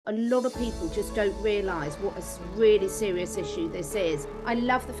A lot of people just don't realise what a really serious issue this is. I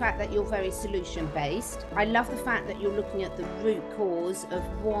love the fact that you're very solution based. I love the fact that you're looking at the root cause of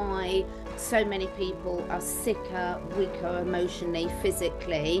why so many people are sicker, weaker emotionally,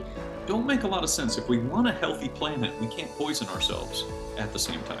 physically. Don't make a lot of sense. If we want a healthy planet, we can't poison ourselves at the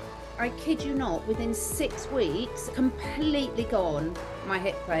same time. I kid you not, within 6 weeks, completely gone. My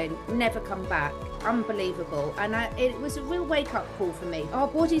hip pain, never come back. Unbelievable. And it was a real wake-up call for me. Our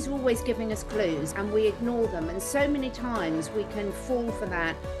bodies are always giving us clues and we ignore them. And so many times we can fall for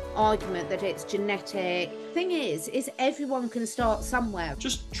that argument that it's genetic. Thing is everyone can start somewhere.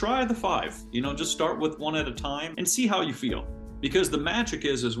 Just try the 5. Just start with one at a time and see how you feel. Because the magic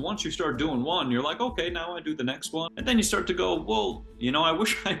is once you start doing one, you're like, okay, now I do the next one. And then you start to go, well, I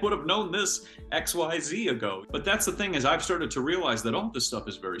wish I would have known this XYZ ago. But that's the thing, is I've started to realize that all this stuff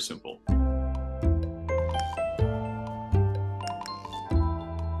is very simple.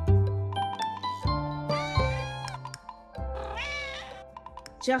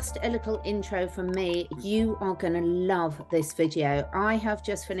 Just a little intro from me. You are going to love this video. I have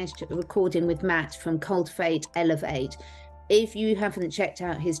just finished recording with Matt from Cultivate Elevate. If you haven't checked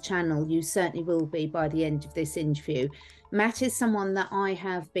out his channel, you certainly will be by the end of this interview. Matt is someone that I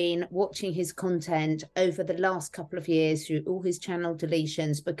have been watching his content over the last couple of years through all his channel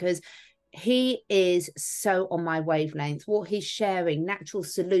deletions, because he is so on my wavelength. What he's sharing, natural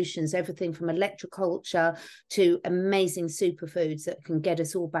solutions, everything from electroculture to amazing superfoods that can get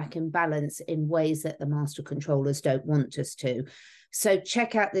us all back in balance in ways that the master controllers don't want us to. So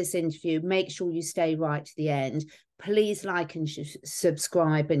check out this interview. Make sure you stay right to the end. Please like and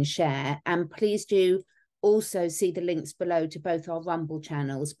subscribe and share. And please do also see the links below to both our Rumble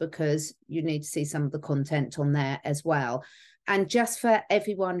channels, because you need to see some of the content on there as well. And just for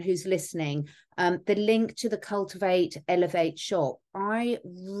everyone who's listening, the link to the Cultivate Elevate shop, I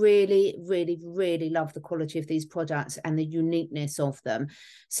really, really, really love the quality of these products and the uniqueness of them.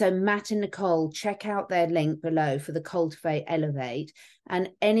 So Matt and Nicole, check out their link below for the Cultivate Elevate. And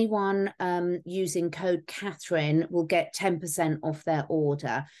anyone using code Catherine will get 10% off their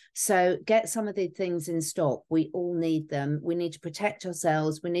order. So get some of the things in stock. We all need them. We need to protect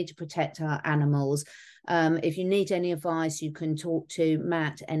ourselves. We need to protect our animals. If you need any advice, you can talk to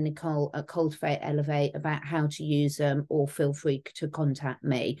Matt and Nicole at Cultivate Elevate about how to use them, or feel free to contact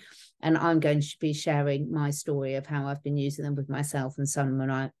me. And I'm going to be sharing my story of how I've been using them with myself and some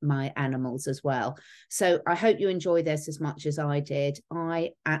of my animals as well. So I hope you enjoy this as much as I did.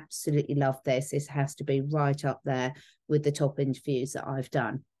 I absolutely love this. This has to be right up there with the top interviews that I've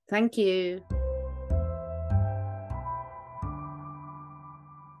done. Thank you.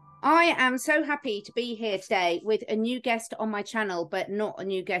 I am so happy to be here today with a new guest on my channel, but not a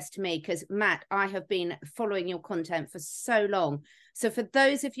new guest to me, because Matt, I have been following your content for so long. So for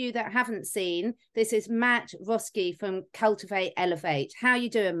those of you that haven't seen, this is Matt Roski from Cultivate Elevate. How are you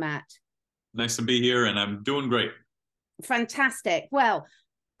doing, Matt? Nice to be here, and I'm doing great. Fantastic. Well,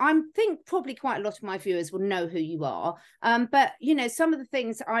 I think probably quite a lot of my viewers will know who you are. But, some of the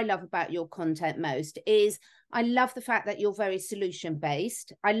things I love about your content most is I love the fact that you're very solution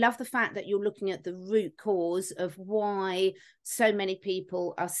based. I love the fact that you're looking at the root cause of why so many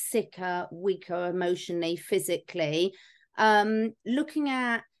people are sicker, weaker emotionally, physically, looking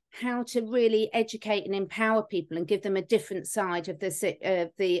at how to really educate and empower people and give them a different side of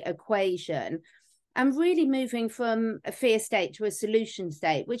the equation. And really moving from a fear state to a solution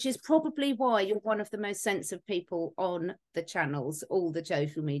state, which is probably why you're one of the most sensitive people on the channels, all the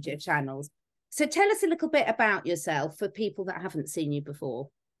social media channels. So tell us a little bit about yourself for people that haven't seen you before.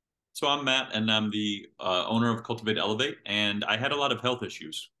 So I'm Matt, and I'm the owner of Cultivate Elevate, and I had a lot of health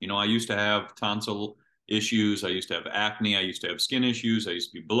issues. I used to have tonsil issues. I used to have acne. I used to have skin issues. I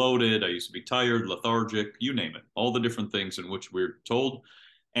used to be bloated. I used to be tired, lethargic, you name it, all the different things in which we're told.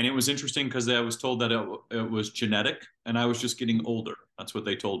 And it was interesting because I was told that it was genetic, and I was just getting older. That's what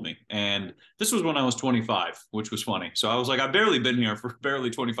they told me. And this was when I was 25, which was funny. So I was like, I've barely been here for barely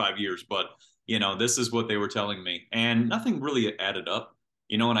 25 years, but this is what they were telling me. And nothing really added up,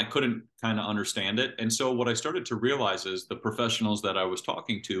 and I couldn't kind of understand it. And so what I started to realize is the professionals that I was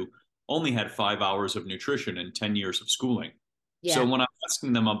talking to only had 5 hours of nutrition and 10 years of schooling. Yeah. So when I'm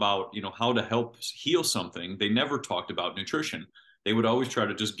asking them about, how to help heal something, they never talked about nutrition. They would always try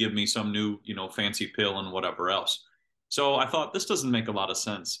to just give me some new, fancy pill and whatever else. So I thought, this doesn't make a lot of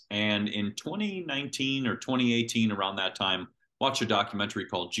sense. And in 2019 or 2018, around that time, watched a documentary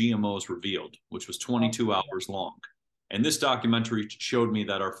called GMOs Revealed, which was 22 hours long. And this documentary showed me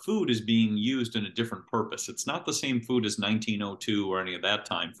that our food is being used in a different purpose. It's not the same food as 1902 or any of that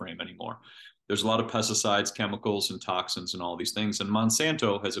time frame anymore. There's a lot of pesticides, chemicals, and toxins and all these things. And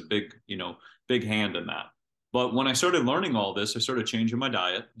Monsanto has a big, big hand in that. But when I started learning all this, I started changing my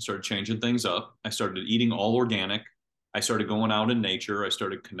diet. I started changing things up. I started eating all organic. I started going out in nature. I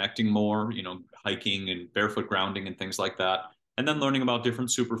started connecting more, hiking and barefoot grounding and things like that. And then learning about different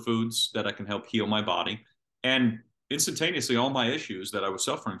superfoods that I can help heal my body. And instantaneously, all my issues that I was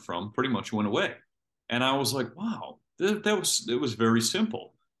suffering from pretty much went away. And I was like, wow, it was very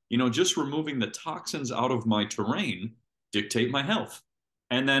simple. Just removing the toxins out of my terrain dictate my health.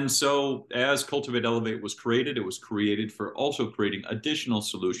 And then so as Cultivate Elevate was created, it was created for also creating additional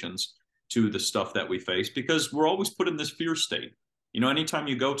solutions to the stuff that we face because we're always put in this fear state. Anytime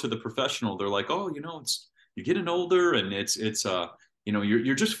you go to the professional, they're like, oh, you're getting older and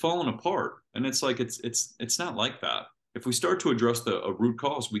you're just falling apart. And it's like it's not like that. If we start to address a root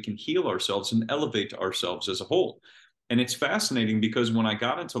cause, we can heal ourselves and elevate ourselves as a whole. And it's fascinating because when I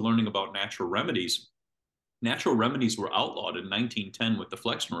got into learning about natural remedies were outlawed in 1910 with the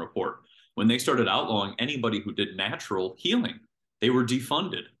Flexner Report. When they started outlawing anybody who did natural healing, they were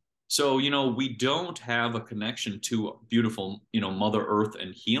defunded. So, we don't have a connection to beautiful, Mother Earth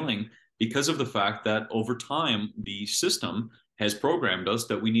and healing because of the fact that over time, the system has programmed us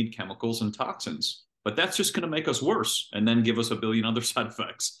that we need chemicals and toxins. But that's just going to make us worse and then give us a billion other side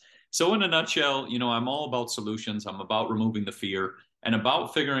effects. So in a nutshell, I'm all about solutions. I'm about removing the fear and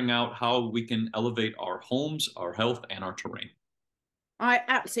about figuring out how we can elevate our homes, our health, and our terrain. I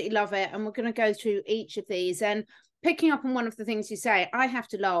absolutely love it. And we're going to go through each of these. And picking up on one of the things you say, I have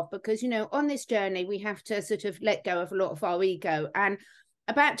to laugh because, on this journey, we have to sort of let go of a lot of our ego. And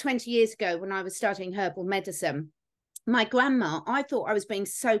about 20 years ago, when I was studying herbal medicine, my grandma, I thought I was being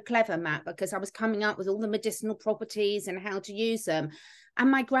so clever, Matt, because I was coming up with all the medicinal properties and how to use them. And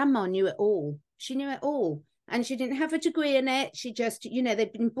my grandma knew it all. She knew it all. And she didn't have a degree in it. She just,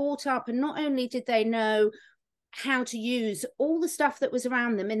 they'd been brought up. And not only did they know how to use all the stuff that was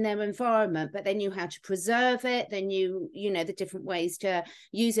around them in their environment, but they knew how to preserve it. They knew, the different ways to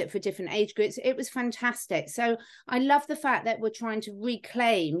use it for different age groups. It was fantastic. So I love the fact that we're trying to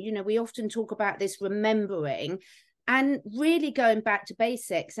reclaim, we often talk about this remembering and really going back to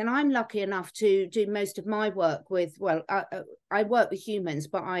basics. And I'm lucky enough to do most of my work with, I work with humans,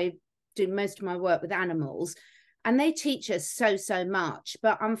 but I do most of my work with animals, and they teach us so much.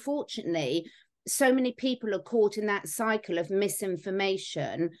 But unfortunately, so many people are caught in that cycle of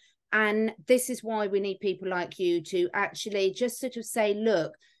misinformation. And this is why we need people like you to actually just sort of say,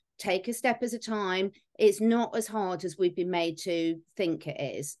 look, take a step at a time. It's not as hard as we've been made to think it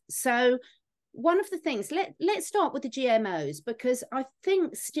is. So one of the things, let's start with the GMOs, because I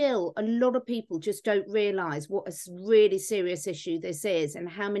think still a lot of people just don't realize what a really serious issue this is and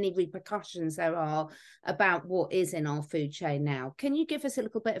how many repercussions there are about what is in our food chain now. Can you give us a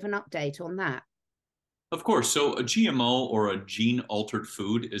little bit of an update on that? Of course. So a GMO or a gene altered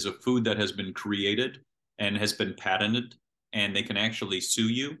food is a food that has been created and has been patented, and they can actually sue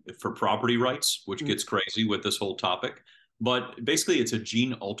you for property rights, which gets crazy with this whole topic. But basically, it's a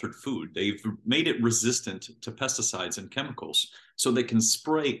gene altered food. They've made it resistant to pesticides and chemicals. So they can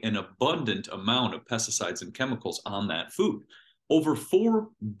spray an abundant amount of pesticides and chemicals on that food. Over 4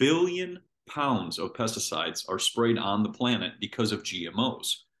 billion pounds of pesticides are sprayed on the planet because of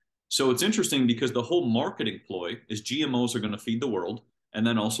GMOs. So it's interesting because the whole marketing ploy is GMOs are going to feed the world and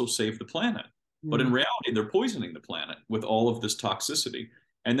then also save the planet. But in reality, they're poisoning the planet with all of this toxicity.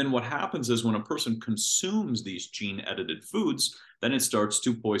 And then what happens is when a person consumes these gene edited foods, then it starts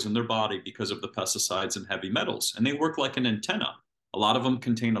to poison their body because of the pesticides and heavy metals. And they work like an antenna. A lot of them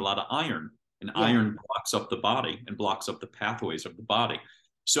contain a lot of iron, and iron blocks up the body and blocks up the pathways of the body.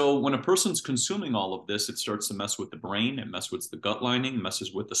 So when a person's consuming all of this, it starts to mess with the brain, it messes with the gut lining,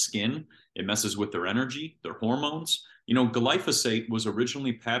 messes with the skin, it messes with their energy, their hormones. Glyphosate was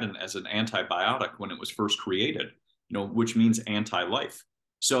originally patented as an antibiotic when it was first created, which means anti-life.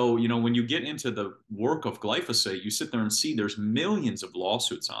 So, when you get into the work of glyphosate, you sit there and see there's millions of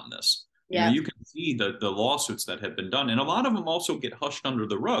lawsuits on this. You can see the lawsuits that have been done. And a lot of them also get hushed under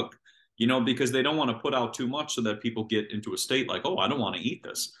the rug, because they don't want to put out too much so that people get into a state like, oh, I don't want to eat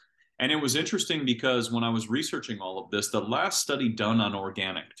this. And it was interesting because when I was researching all of this, the last study done on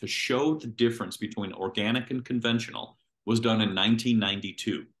organic to show the difference between organic and conventional was done in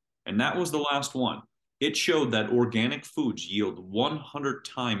 1992. And that was the last one. It showed that organic foods yield 100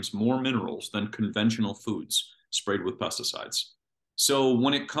 times more minerals than conventional foods sprayed with pesticides. So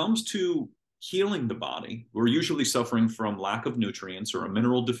when it comes to healing the body, we're usually suffering from lack of nutrients or a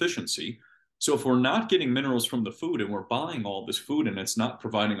mineral deficiency. So if we're not getting minerals from the food and we're buying all this food and it's not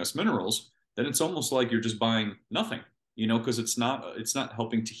providing us minerals, then it's almost like you're just buying nothing, because it's not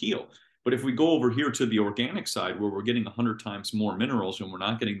helping to heal. But if we go over here to the organic side where we're getting 100 times more minerals and we're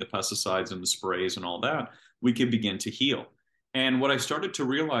not getting the pesticides and the sprays and all that, we can begin to heal. And what I started to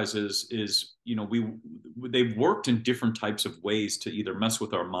realize is they've worked in different types of ways to either mess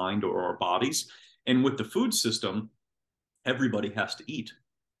with our mind or our bodies. And with the food system, everybody has to eat.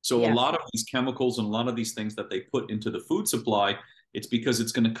 So a Yeah. lot of these chemicals and a lot of these things that they put into the food supply, it's because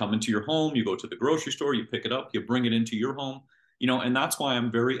it's going to come into your home. You go to the grocery store, you pick it up, you bring it into your home, and that's why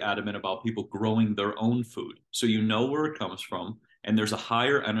I'm very adamant about people growing their own food. So you know where it comes from, and there's a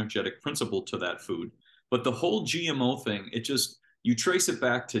higher energetic principle to that food. But the whole GMO thing, you trace it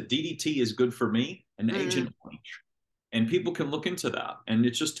back to DDT is good for me and Mm. Agent Orange. And people can look into that. And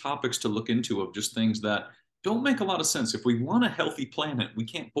it's just topics to look into of just things that don't make a lot of sense. If we want a healthy planet, we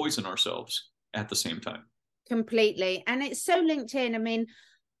can't poison ourselves at the same time. Completely. And it's so linked in. I mean,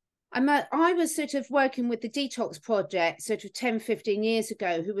 I was sort of working with the Detox Project sort of 10, 15 years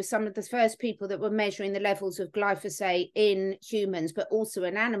ago, who were some of the first people that were measuring the levels of glyphosate in humans, but also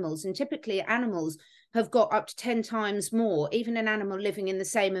in animals. And typically animals have got up to 10 times more, even an animal living in the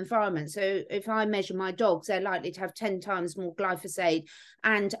same environment. So if I measure my dogs, they're likely to have 10 times more glyphosate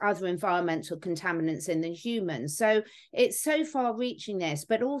and other environmental contaminants in than humans. So it's so far reaching this,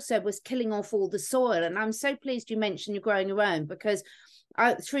 but also was killing off all the soil. And I'm so pleased you mentioned you're growing your own, because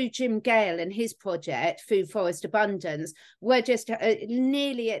through Jim Gale and his project, Food Forest Abundance, we're just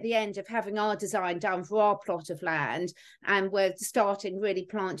nearly at the end of having our design done for our plot of land, and we're starting really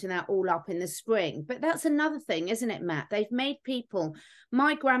planting that all up in the spring. But that's another thing, isn't it, Matt? They've made people,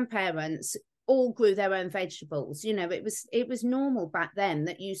 my grandparents all grew their own vegetables. It was normal back then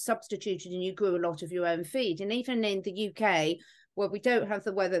that you substituted and you grew a lot of your own feed. And even in the UK, where we don't have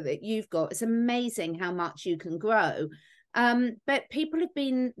the weather that you've got, it's amazing how much you can grow. But people have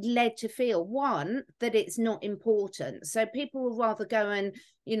been led to feel, one, that it's not important. So people will rather go and,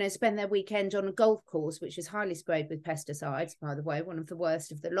 spend their weekend on a golf course, which is highly sprayed with pesticides, by the way, one of the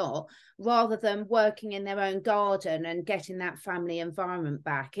worst of the lot, rather than working in their own garden and getting that family environment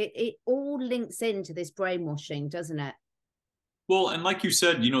back. It all links into this brainwashing, doesn't it? Well, and like you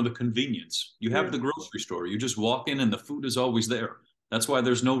said, the convenience. You have Mm. the grocery store. You just walk in and the food is always there. That's why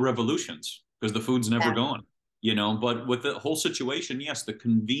there's no revolutions because the food's never Yeah. gone. But with the whole situation, yes, the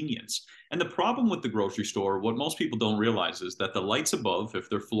convenience. And the problem with the grocery store, what most people don't realize is that the lights above, if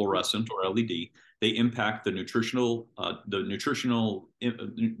they're fluorescent or LED, they impact the nutrients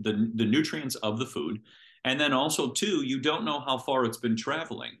of the food. And then also too, you don't know how far it's been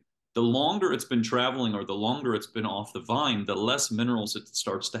traveling. The longer it's been traveling or the longer it's been off the vine, the less minerals it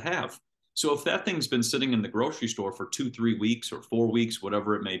starts to have. So if that thing's been sitting in the grocery store for 2, 3 weeks or 4 weeks,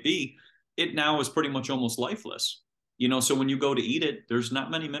 whatever it may be, it now is pretty much almost lifeless. So when you go to eat it, there's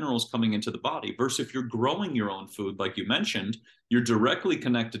not many minerals coming into the body. Versus if you're growing your own food, like you mentioned, you're directly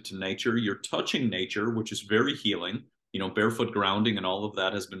connected to nature. You're touching nature, which is very healing. Barefoot grounding and all of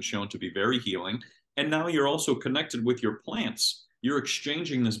that has been shown to be very healing. And now you're also connected with your plants. You're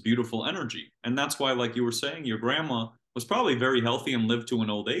exchanging this beautiful energy. And that's why, like you were saying, your grandma was probably very healthy and lived to an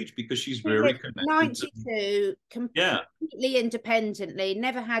old age because she's She very lived connected to, 92 yeah, completely independently,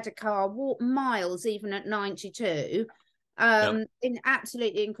 never had a car, walked miles even at 92. yeah.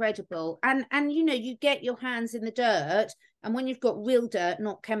 Absolutely incredible. And you get your hands in the dirt, and when you've got real dirt,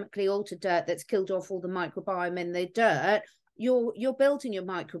 not chemically altered dirt that's killed off all the microbiome in the dirt, you're building your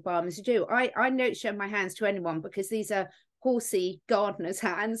microbiome as you do. I don't show my hands to anyone because these are horsey gardener's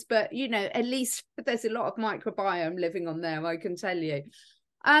hands, but at least there's a lot of microbiome living on there, I can tell you.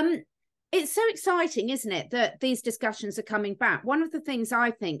 It's so exciting, isn't it, that these discussions are coming back. One of the things I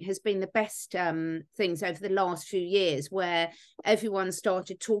think has been the best things over the last few years, where everyone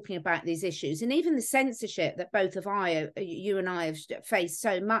started talking about these issues, and even the censorship that you and I have faced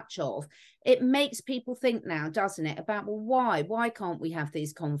so much of, it makes people think now, doesn't it, about, well, why can't we have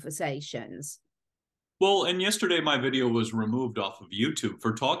these conversations? Well, and yesterday my video was removed off of YouTube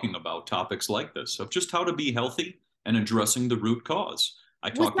for talking about topics like this, of just how to be healthy and addressing the root cause. I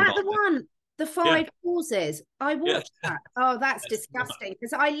Was talked that about the that. one? The Yeah, five causes? I yeah, watched that. Oh, that's that's the one. disgusting,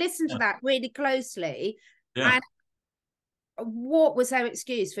 because I listened to Yeah, that really closely. yeah. And what was their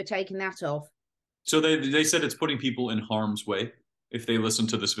excuse for taking that off? So they said it's putting people in harm's way if they listen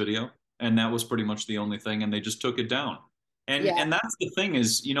to this video, and that was pretty much the only thing, and they just took it down. And Yeah. and that's the thing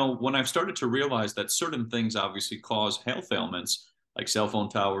is, when I've started to realize that certain things obviously cause health ailments, like cell phone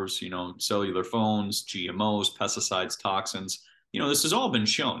towers, cellular phones, GMOs, pesticides, toxins, this has all been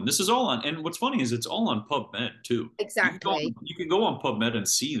shown. This is all on, and what's funny is it's all on PubMed too. Exactly. You can go on PubMed and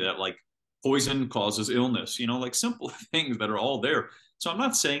see that like poison causes illness, like simple things that are all there. So I'm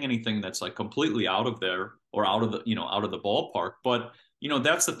not saying anything that's like completely out of there or out of the ballpark, but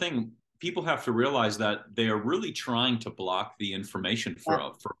that's the thing. people have to realize that they are really trying to block the information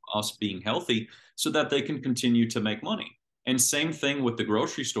for us being healthy so that they can continue to make money. And same thing with the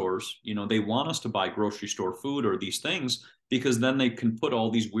grocery stores. You know, they want us to buy grocery store food or these things because then they can put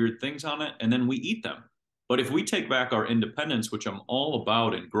all these weird things on it and then we eat them. But if we take back our independence, which I'm all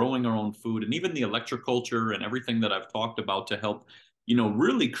about, and growing our own food and even the electroculture and everything that I've talked about to help, you know,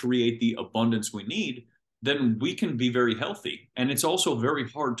 really create the abundance we need, then we can be very healthy. And it's also very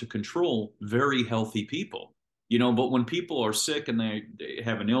hard to control very healthy people, you know, but when people are sick and they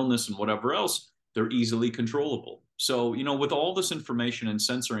have an illness and whatever else, they're easily controllable. So, you know, with all this information and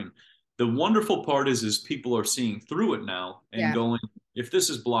censoring, the wonderful part is people are seeing through it now and Yeah. going, if this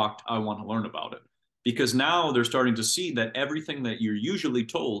is blocked, I want to learn about it. Because now they're starting to see that everything that you're usually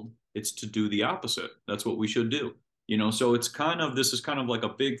told, it's to do the opposite. That's what we should do. You know, so it's kind of, this is kind of like a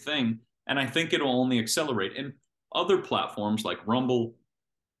big thing. And I think it'll only accelerate. And other platforms like Rumble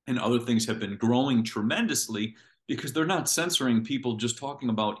and other things have been growing tremendously because they're not censoring people just talking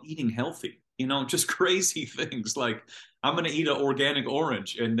about eating healthy, you know, just crazy things like I'm going to eat an organic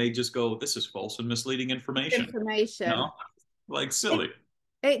orange and they just go, this is false and misleading information. You Information. know, like It, silly.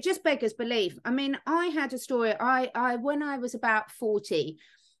 it just beggars belief. I mean, I had a story. I when I was about 40,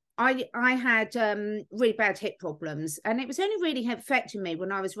 I had really bad hip problems, and it was only really affecting me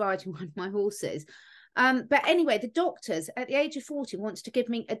when I was riding one of my horses. But anyway, the doctors at the age of 40 wanted to give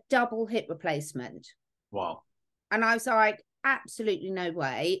me a double hip replacement. Wow. And I was like, absolutely no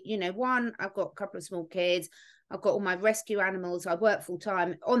way. You know, one, I've got a couple of small kids. I've got all my rescue animals. I work full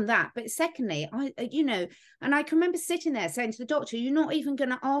time on that. But secondly, you know, and I can remember sitting there saying to the doctor, you're not even going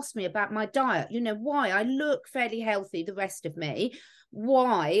to ask me about my diet. You know, why? I look fairly healthy, the rest of me.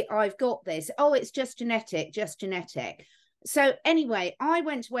 Why I've got this? Oh, it's just genetic, just genetic. So anyway, I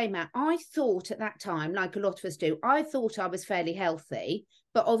went to weigh Matt. I thought at that time, like a lot of us do, I thought I was fairly healthy,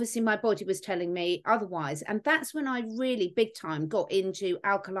 but obviously my body was telling me otherwise. And that's when I really big time got into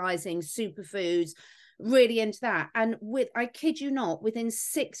alkalizing, superfoods, really into that. And I kid you not, within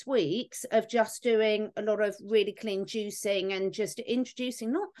 6 weeks of just doing a lot of really clean juicing and just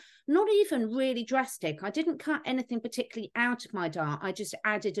introducing, not even really drastic. I didn't cut anything particularly out of my diet. I just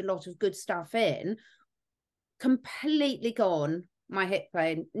added a lot of good stuff in. Completely gone. My hip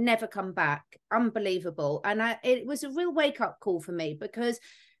pain never come back. Unbelievable. And it was a real wake-up call for me, because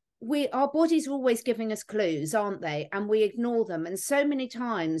our bodies are always giving us clues, aren't they? And we ignore them. And so many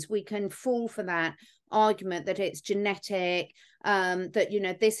times we can fall for that argument that it's genetic, that, you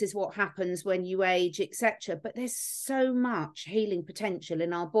know, this is what happens when you age, etc. But there's so much healing potential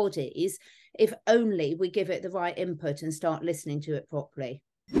in our bodies if only we give it the right input and start listening to it properly.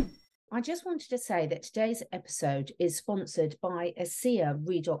 I just wanted to say that today's episode is sponsored by ASEA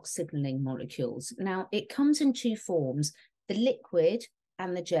redox signaling molecules. Now, it comes in 2 forms, the liquid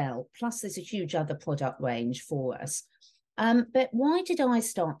and the gel, plus there's a huge other product range for us. But why did I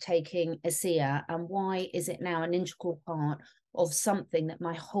start taking ASEA, and why is it now an integral part of something that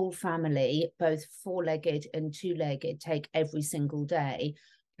my whole family, both 4-legged and 2-legged, take every single day?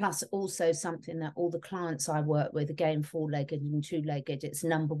 Plus also something that all the clients I work with, again, 4-legged and 2-legged, it's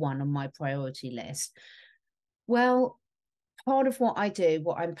number 1 on my priority list. Well, part of what I do,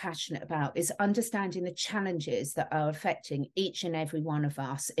 what I'm passionate about, is understanding the challenges that are affecting each and every one of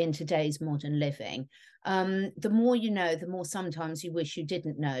us in today's modern living. The more you know, the more sometimes you wish you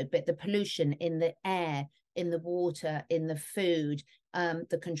didn't know, but the pollution in the air, in the water, in the food,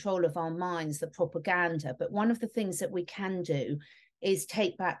 the control of our minds, the propaganda. But one of the things that we can do is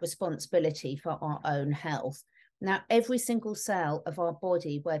take back responsibility for our own health. Now, every single cell of our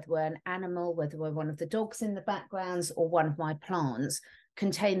body, whether we're an animal, whether we're one of the dogs in the backgrounds or one of my plants,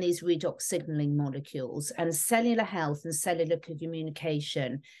 contain these redox signaling molecules. And cellular health and cellular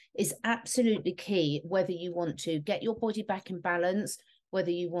communication is absolutely key, whether you want to get your body back in balance, whether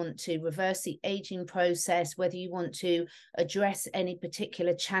you want to reverse the aging process, whether you want to address any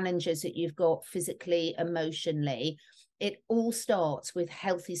particular challenges that you've got physically, emotionally. It all starts with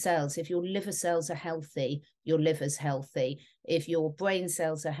healthy cells. If your liver cells are healthy, your liver's healthy. If your brain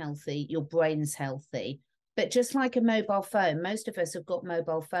cells are healthy, your brain's healthy. But just like a mobile phone, most of us have got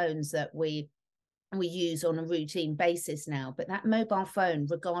mobile phones that we use on a routine basis now. But that mobile phone,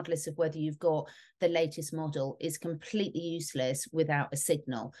 regardless of whether you've got the latest model, is completely useless without a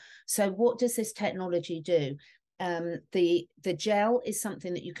signal. So what does this technology do? The gel is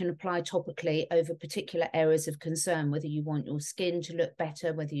something that you can apply topically over particular areas of concern, whether you want your skin to look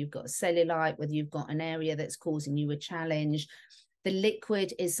better, whether you've got cellulite, whether you've got an area that's causing you a challenge. The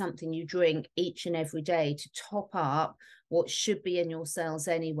liquid is something you drink each and every day to top up what should be in your cells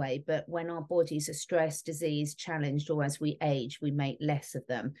anyway. But when our bodies are stressed, diseased, challenged, or as we age, we make less of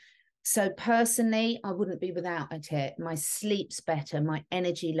them. So personally, I wouldn't be without it. My sleep's better, my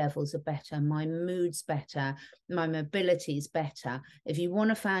energy levels are better, my mood's better, my mobility's better. If you want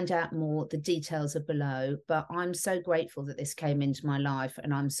to find out more, the details are below. But I'm so grateful that this came into my life,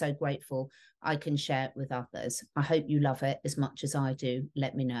 and I'm so grateful I can share it with others. I hope you love it as much as I do.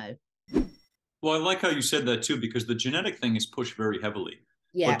 Let me know. Well, I like how you said that too, because the genetic thing is pushed very heavily.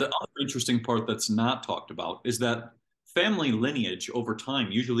 But Yeah, the other interesting part that's not talked about is that family lineage over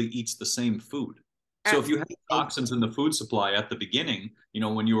time usually eats the same food. So if you have absolutely. toxins in the food supply at the beginning,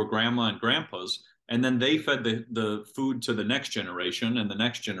 when you were grandma and grandpa's, and then they fed the food to the next generation and the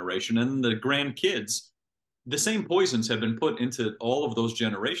next generation and the grandkids, the same poisons have been put into all of those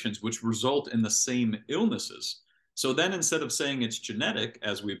generations, which result in the same illnesses. So then instead of saying it's genetic,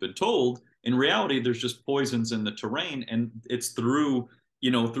 as we've been told, in reality, there's just poisons in the terrain, and it's through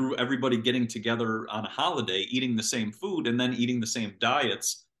everybody getting together on a holiday, eating the same food, and then eating the same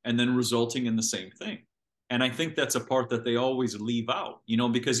diets, and then resulting in the same thing. And I think that's a part that they always leave out,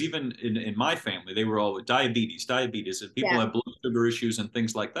 because even in my family, they were all diabetes, and people Yeah. have blood sugar issues and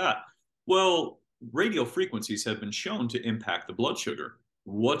things like that. Well, radio frequencies have been shown to impact the blood sugar.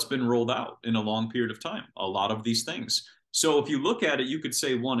 What's been rolled out in a long period of time? A lot of these things. So if you look at it, you could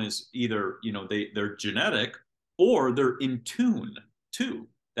say one is either, they're genetic or they're in tune too.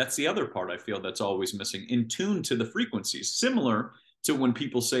 That's the other part I feel that's always missing, in tune to the frequencies, similar to when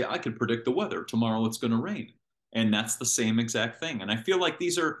people say, I could predict the weather. Tomorrow it's going to rain. And that's the same exact thing. And I feel like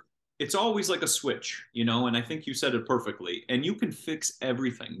it's always like a switch, and I think you said it perfectly. And you can fix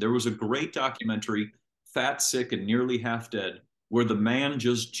everything. There was a great documentary, Fat, Sick, and Nearly Half Dead, where the man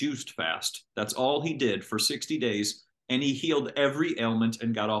just juiced fast. That's all he did for 60 days. And he healed every ailment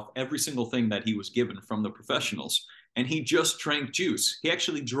and got off every single thing that he was given from the professionals. And he just drank juice. He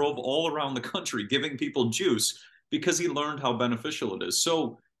actually drove all around the country giving people juice because he learned how beneficial it is.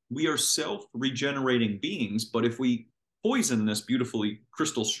 So we are self regenerating beings, but if we poison this beautifully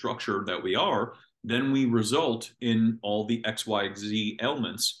crystal structure that we are, then we result in all the XYZ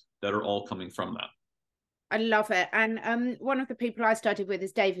ailments that are all coming from that. I love it. And one of the people I studied with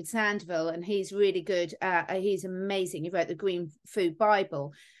is David Sandville, and he's really good. He's amazing. He wrote the Green Food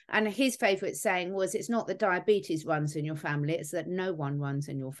Bible. And his favorite saying was, it's not that diabetes runs in your family, it's that no one runs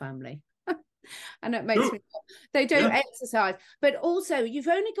in your family. And it makes True. me, they don't Yeah. exercise. But also, you've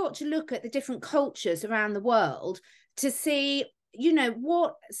only got to look at the different cultures around the world to see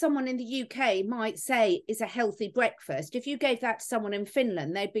what someone in the UK might say is a healthy breakfast. If you gave that to someone in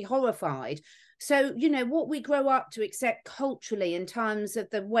Finland, they'd be horrified. So what we grow up to accept culturally in terms of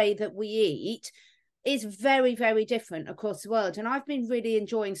the way that we eat is very, very different across the world. And I've been really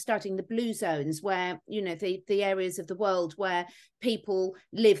enjoying studying the blue zones, where the areas of the world where people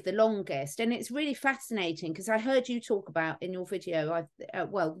live the longest. And it's really fascinating, because I heard you talk about in your video,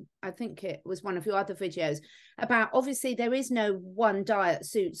 I think it was one of your other videos, about obviously there is no one diet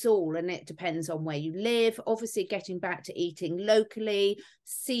suits all, and it depends on where you live. Obviously getting back to eating locally,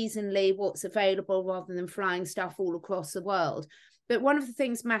 seasonally, what's available, rather than flying stuff all across the world. But one of the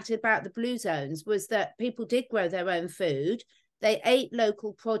things, Matt, about the blue zones was that people did grow their own food. They ate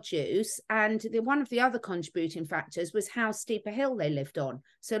local produce. And one of the other contributing factors was how steep a hill they lived on.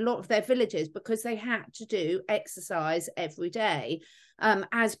 So a lot of their villages, because they had to do exercise every day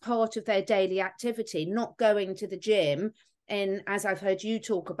as part of their daily activity, not going to the gym in, as I've heard you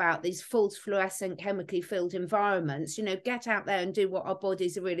talk about, these false fluorescent chemically filled environments. Get out there and do what our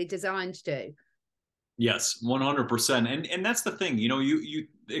bodies are really designed to do. Yes, 100%. And that's the thing,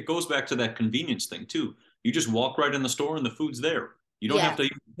 it goes back to that convenience thing too. You just walk right in the store and the food's there. You don't have Yeah. to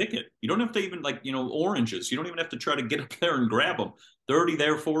even pick it. You don't have to even, like, oranges. You don't even have to try to get up there and grab them. They're already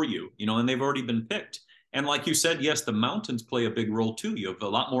there for you, and they've already been picked. And like you said, yes, the mountains play a big role too. You have a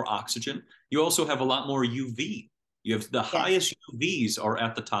lot more oxygen. You also have a lot more UV. You have the Yes. highest UVs are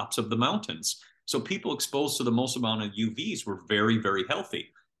at the tops of the mountains. So people exposed to the most amount of UVs were very, very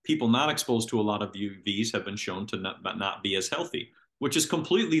healthy. People not exposed to a lot of UVs have been shown to not be as healthy, which is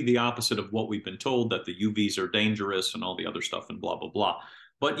completely the opposite of what we've been told, that the UVs are dangerous and all the other stuff and blah, blah, blah.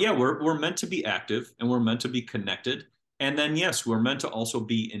 But yeah, we're meant to be active and we're meant to be connected. And then, yes, we're meant to also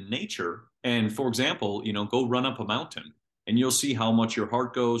be in nature. And for example, go run up a mountain and you'll see how much your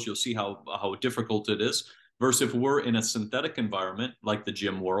heart goes. You'll see how difficult it is. Versus if we're in a synthetic environment like the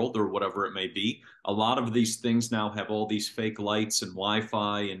gym world or whatever it may be, a lot of these things now have all these fake lights and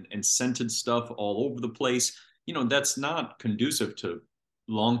Wi-Fi and scented stuff all over the place. That's not conducive to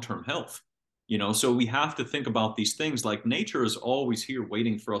long-term health. So we have to think about these things, like nature is always here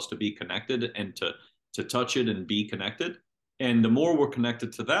waiting for us to be connected and to touch it and be connected. And the more we're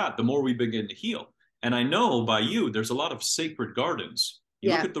connected to that, the more we begin to heal. And I know by you, there's a lot of sacred gardens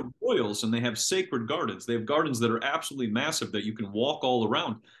You look Yeah. at the royals and they have sacred gardens. They have gardens that are absolutely massive that you can walk all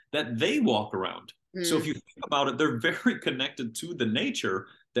around, that they walk around. So if Mm. you think about it, they're very connected to the nature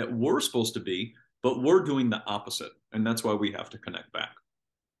that we're supposed to be, but we're doing the opposite. And that's why we have to connect back.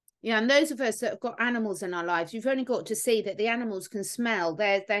 Yeah, and those of us that have got animals in our lives, you've only got to see that the animals can smell.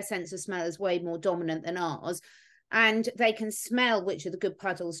 Their sense of smell is way more dominant than ours. And they can smell which are the good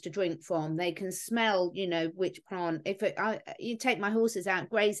puddles to drink from. They can smell, you know, which plant. You take my horses out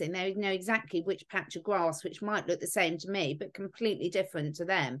grazing, they know exactly which patch of grass, which might look the same to me, but completely different to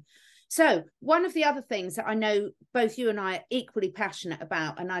them. So one of the other things that I know both you and I are equally passionate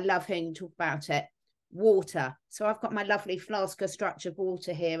about, and I love hearing you talk about it, water. So I've got my lovely flask of structured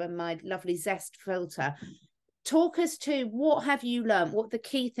water here and my lovely Zest filter. Talk us to, what have you learned? What are the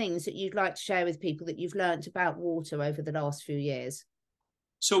key things that you'd like to share with people that you've learned about water over the last few years?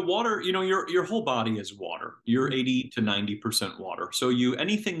 So water, your whole body is water. You're 80 to 90% water. So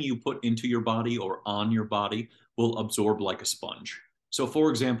anything you put into your body or on your body will absorb like a sponge. So for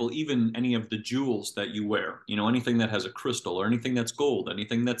example, even any of the jewels that you wear, anything that has a crystal or anything that's gold,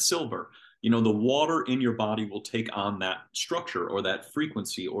 anything that's silver, the water in your body will take on that structure or that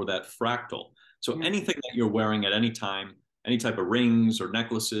frequency or that fractal. So Yeah. anything that you're wearing at any time, any type of rings or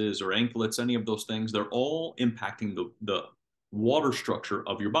necklaces or anklets, any of those things, they're all impacting the water structure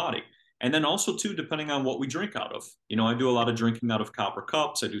of your body. And then also too, depending on what we drink out of. I do a lot of drinking out of copper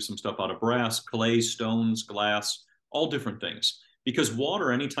cups. I do some stuff out of brass, clay, stones, glass, all different things. Because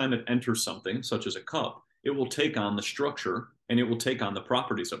water, anytime it enters something, such as a cup, it will take on the structure and it will take on the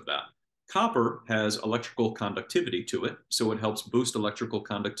properties of that. Copper has electrical conductivity to it, so it helps boost electrical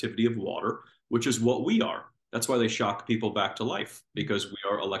conductivity of water, which is what we are. That's why they shock people back to life, because we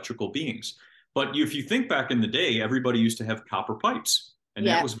are electrical beings. But if you think back in the day, everybody used to have copper pipes, and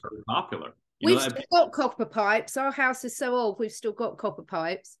that Yeah. was very popular. We've still got copper pipes. Our house is so old, we've still got copper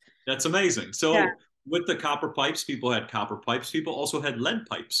pipes. That's amazing. Yeah. So with the copper pipes, people had copper pipes. People also had lead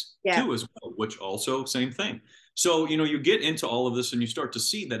pipes Yeah. too, as well, which also same thing. So, you get into all of this and you start to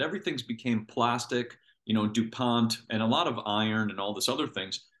see that everything's became plastic, DuPont and a lot of iron and all this other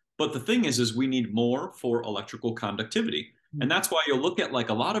things. But the thing is we need more for electrical conductivity. And that's why you'll look at like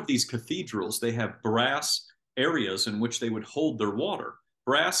a lot of these cathedrals, they have brass areas in which they would hold their water.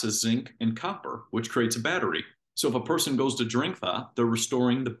 Brass is zinc and copper, which creates a battery. So if a person goes to drink that, they're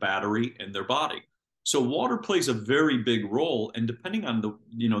restoring the battery in their body. So water plays a very big role, and depending on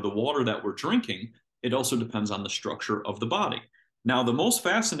the water that we're drinking, it also depends on the structure of the body. Now, the most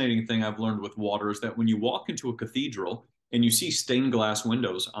fascinating thing I've learned with water is that when you walk into a cathedral and you see stained glass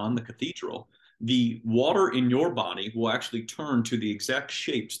windows on the cathedral, the water in your body will actually turn to the exact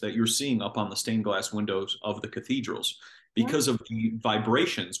shapes that you're seeing up on the stained glass windows of the cathedrals because of the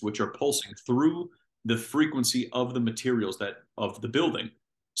vibrations which are pulsing through the frequency of the materials of the building.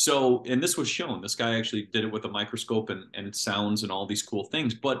 So, and this was shown, this guy actually did it with a microscope and sounds and all these cool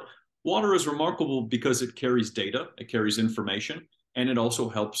things. But water is remarkable because it carries data, it carries information, and it also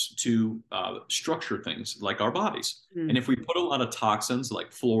helps to structure things like our bodies. And if we put a lot of toxins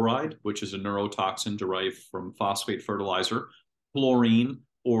like fluoride, which is a neurotoxin derived from phosphate fertilizer, chlorine,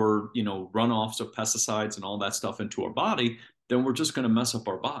 or runoffs of pesticides and all that stuff into our body, then we're just going to mess up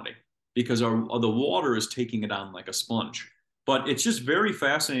our body because the water is taking it on like a sponge. But it's just very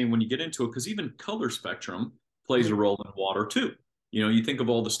fascinating when you get into it because even color spectrum plays a role in water too. You think of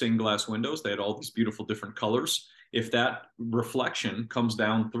all the stained glass windows, they had all these beautiful different colors. If that reflection comes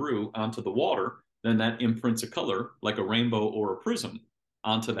down through onto the water, then that imprints a color like a rainbow or a prism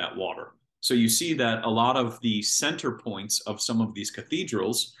onto that water. So you see that a lot of the center points of some of these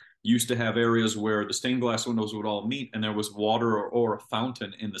cathedrals used to have areas where the stained glass windows would all meet and there was water or a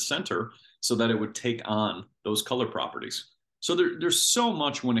fountain in the center so that it would take on those color properties. So there's so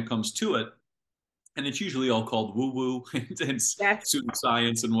much when it comes to it. And it's usually all called woo-woo and Yes.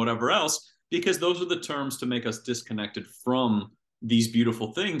 pseudoscience and whatever else, because those are the terms to make us disconnected from these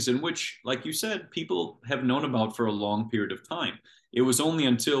beautiful things in which, like you said, people have known about for a long period of time. It was only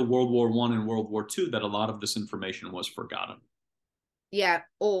until World War I and World War II that a lot of this information was forgotten. Yeah,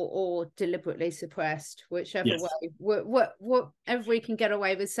 or deliberately suppressed, whichever Yes. way, whatever we can get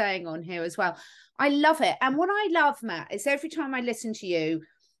away with saying on here as well. I love it. And what I love, Matt, is every time I listen to you,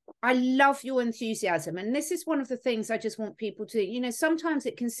 I love your enthusiasm. And this is one of the things I just want people to, sometimes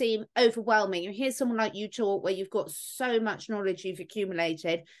it can seem overwhelming. You hear someone like you talk where you've got so much knowledge you've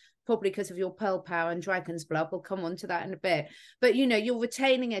accumulated, probably because of your pearl power and dragon's blood. We'll come on to that in a bit. But, you're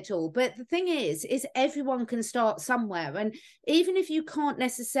retaining it all. But the thing is everyone can start somewhere. And even if you can't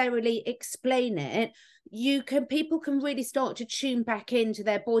necessarily explain it, people can really start to tune back into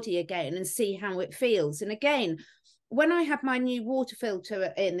their body again and see how it feels. And again, when I had my new water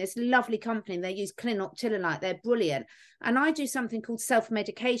filter in this lovely company, they use clinoptilolite, they're brilliant. And I do something called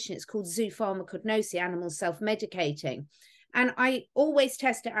self-medication. It's called zoopharmacognosia, animals self-medicating. And I always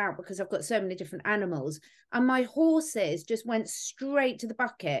test it out because I've got so many different animals. And my horses just went straight to the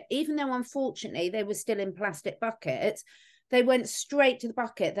bucket, even though unfortunately they were still in plastic buckets. They went straight to the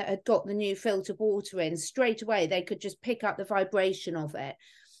bucket that had got the new filtered water in straight away. They could just pick up the vibration of it.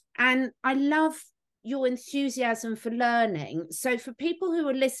 And I love your enthusiasm for learning. So for people who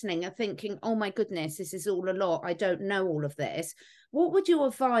are listening are thinking, oh my goodness, this is all a lot, I don't know all of this, what would your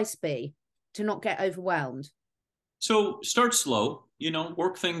advice be to not get overwhelmed? So start slow,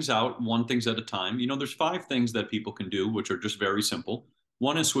 work things out one things at a time. There's 5 things that people can do, which are just very simple.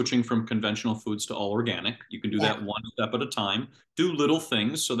 One is switching from conventional foods to all organic. You can do Yeah. that one step at a time. Do little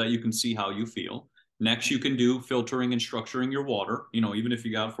things so that you can see how you feel. Next, you can do filtering and structuring your water, even if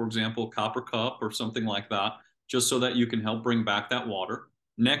you got, for example, a copper cup or something like that, just so that you can help bring back that water.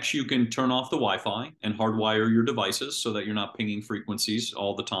 Next, you can turn off the Wi-Fi and hardwire your devices so that you're not pinging frequencies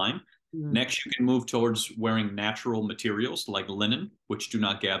all the time. Mm. Next, you can move towards wearing natural materials like linen, which do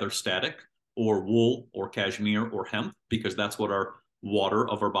not gather static, or wool or cashmere or hemp, because that's what our water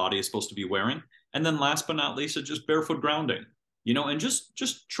of our body is supposed to be wearing. And then last but not least, just barefoot grounding, and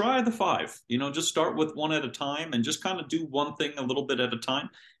just try the 5, just start with one at a time and just kind of do one thing a little bit at a time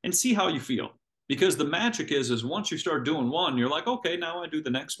and see how you feel. Because the magic is once you start doing one, you're like, okay, now I do the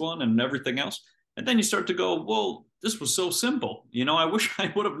next one and everything else. And then you start to go, well, this was so simple. I wish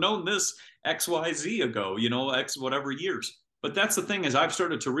I would have known this XYZ ago, X whatever years. But that's the thing is I've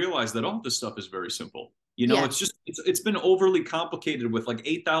started to realize that all this stuff is very simple. Yeah. It's been overly complicated with like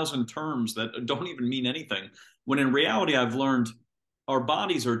 8,000 terms that don't even mean anything. When in reality, I've learned our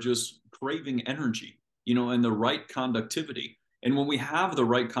bodies are just craving energy, and the right conductivity. And when we have the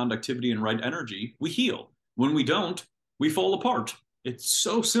right conductivity and right energy, we heal. When we don't, we fall apart. It's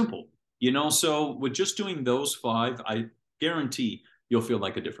so simple. So with just doing those 5, I guarantee you'll feel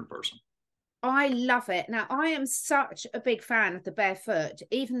like a different person. I love it. Now, I am such a big fan of the barefoot,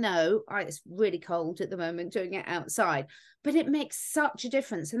 even though it's really cold at the moment doing it outside, but it makes such a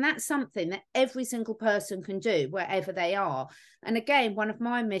difference. And that's something that every single person can do wherever they are. And again, one of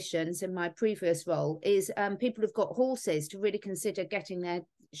my missions in my previous role is people who've got horses to really consider getting their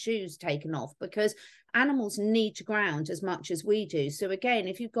shoes taken off, because animals need to ground as much as we do. So again,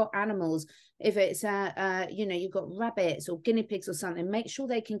 if you've got animals, if it's you've got rabbits or guinea pigs or something, make sure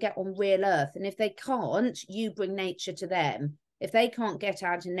they can get on real earth. And if they can't, you bring nature to them. If they can't get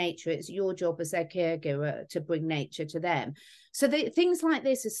out in nature, it's your job as their caregiver to bring nature to them. So things like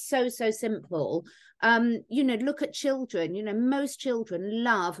this are so simple. Look at children. Most children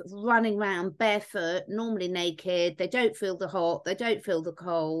love running around barefoot, normally naked. They don't feel the hot, they don't feel the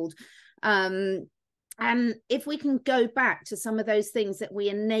cold. And if we can go back to some of those things that we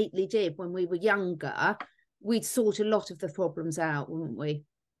innately did when we were younger, we'd sort a lot of the problems out, wouldn't we?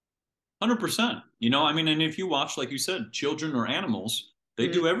 100%. And if you watch, like you said, children or animals, they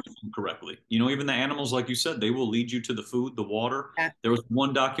do everything correctly. Even the animals, like you said, they will lead you to the food, the water. Yeah. There was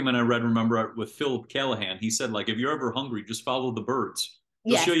one document I read, remember, with Phil Callahan. He said, like, if you're ever hungry, just follow the birds.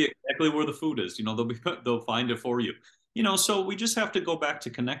 They'll Yes. show you exactly where the food is. They'll find it for you. So we just have to go back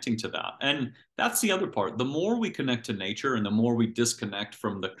to connecting to that. And that's the other part. The more we connect to nature and the more we disconnect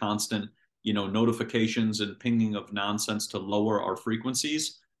from the constant, notifications and pinging of nonsense to lower our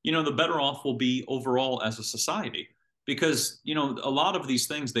frequencies, the better off we'll be overall as a society. Because, a lot of these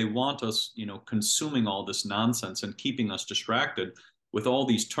things, they want us, consuming all this nonsense and keeping us distracted with all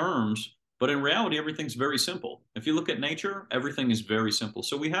these terms. But in reality, everything's very simple. If you look at nature, everything is very simple.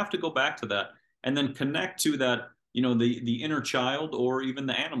 So we have to go back to that and then connect to that, the inner child or even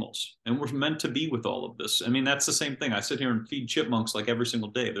the animals. And we're meant to be with all of this. I mean, that's the same thing. I sit here and feed chipmunks like every single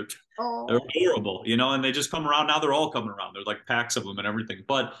day. They're adorable, and they just come around. Now they're all coming around. There's like packs of them and everything.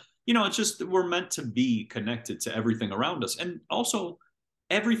 But, it's just we're meant to be connected to everything around us. And also,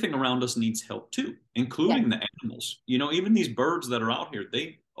 everything around us needs help too, including the animals. Even these birds that are out here,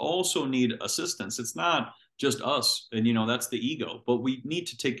 they also need assistance. It's not just us. And, that's the ego. But we need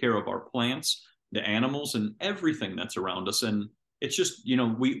to take care of our plants, the animals, and everything that's around us. And it's just,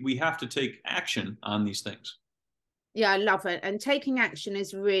 we have to take action on these things. Yeah, I love it. And taking action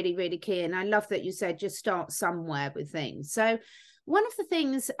is really, really key. And I love that you said just start somewhere with things. So one of the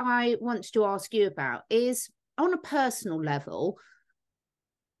things I want to ask you about is on a personal level,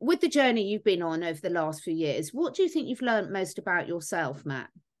 with the journey you've been on over the last few years, what do you think you've learned most about yourself, Matt?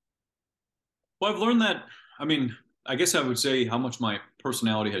 Well, I've learned that, I guess I would say how much my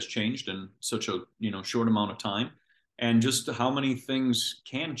personality has changed in such a, short amount of time, and just how many things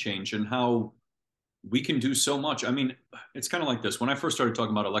can change and how we can do so much. I mean, it's kind of like this. When I first started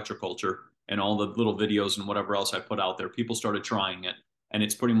talking about electroculture and all the little videos and whatever else I put out there, people started trying it. And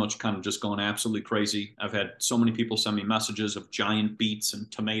it's pretty much kind of just going absolutely crazy. I've had so many people send me messages of giant beets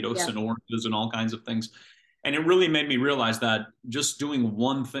and tomatoes Yeah. and oranges and all kinds of things. And it really made me realize that just doing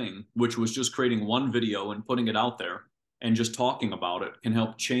one thing, which was just creating one video and putting it out there and just talking about it, can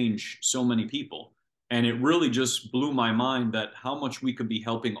help change so many people. And it really just blew my mind that how much we could be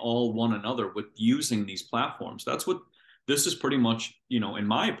helping all one another with using these platforms. That's what this is pretty much, in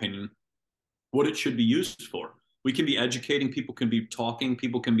my opinion, what it should be used for. We can be educating, people can be talking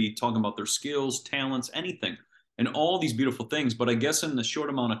about their skills, talents, anything, and all these beautiful things. But I guess in the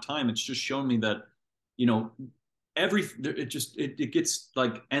short amount of time, it's just shown me that, you know, it gets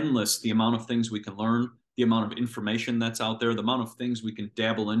like endless, the amount of things we can learn, the amount of information that's out there, the amount of things we can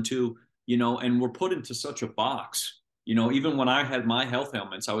dabble into, and we're put into such a box. Even when I had my health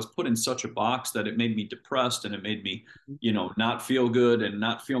ailments, I was put in such a box that it made me depressed and it made me, not feel good and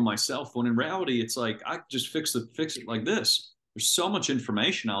not feel myself. When in reality, it's like I just fix it like this. There's so much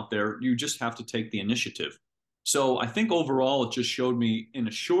information out there. You just have to take the initiative. So I think overall, it just showed me in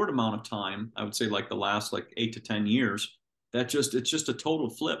a short amount of time, I would say like the last like 8 to 10 years, it's just a total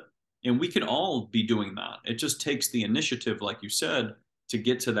flip. And we can all be doing that. It just takes the initiative, like you said, to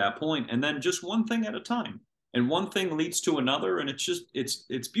get to that point, and then just one thing at a time. And one thing leads to another, and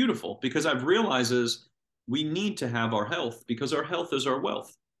it's beautiful because I've realized is we need to have our health because our health is our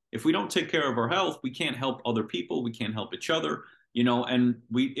wealth. If we don't take care of our health, we can't help other people, we can't help each other, and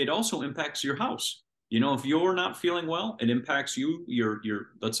it also impacts your house. If you're not feeling well, it impacts you, your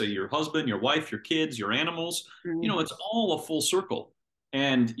let's say your husband, your wife, your kids, your animals. Mm. It's all a full circle.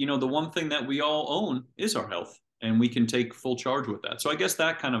 And the one thing that we all own is our health, and we can take full charge with that. So I guess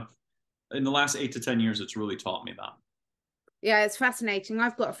that kind of in the last 8 to 10 years, it's really taught me that. Yeah, it's fascinating.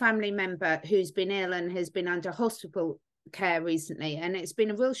 I've got a family member who's been ill and has been under hospital care recently, and it's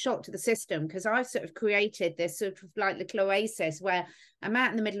been a real shock to the system because I've sort of created this sort of like little oasis where I'm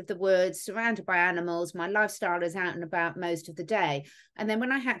out in the middle of the woods surrounded by animals. My lifestyle is out and about most of the day, and then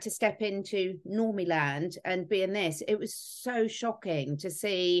when I had to step into normie land and be in this, it was so shocking to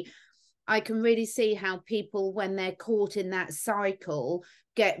see. I can really see how people, when they're caught in that cycle,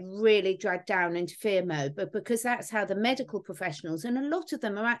 get really dragged down into fear mode. But because that's how the medical professionals, and a lot of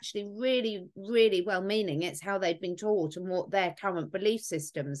them are actually really, really well meaning, it's how they've been taught and what their current belief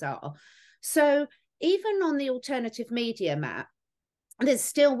systems are. So even on the alternative media map, there's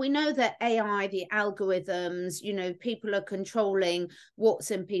still, we know that AI, the algorithms, people are controlling what's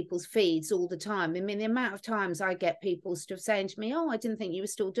in people's feeds all the time. I mean, the amount of times I get people stuff saying to me, oh, I didn't think you were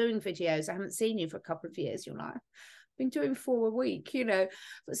still doing videos, I haven't seen you for a couple of years. You're like, I've been doing 4 a week.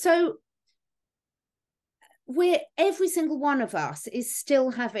 So every single one of us is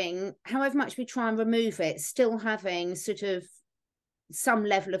still having, however much we try and remove it, still having sort of some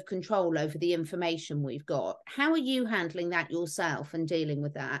level of control over the information we've got. How are you handling that yourself and dealing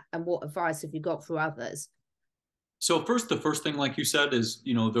with that? And what advice have you got for others? So the first thing, like you said, is,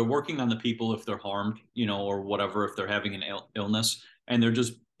 they're working on the people if they're harmed, or whatever, if they're having an illness, and they're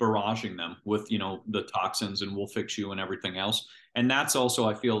just barraging them with, the toxins and we'll fix you and everything else. And that's also,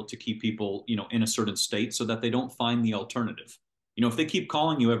 I feel, to keep people, in a certain state so that they don't find the alternative. If they keep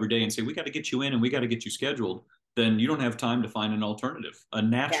calling you every day and say, we got to get you in and we got to get you scheduled, then you don't have time to find an alternative, a Yeah.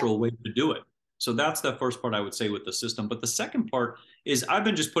 natural way to do it. So that's the first part I would say with the system. But the second part is I've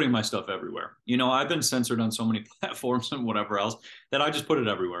been just putting my stuff everywhere. I've been censored on so many platforms and whatever else that I just put it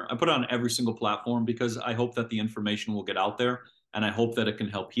everywhere. I put it on every single platform because I hope that the information will get out there, and I hope that it can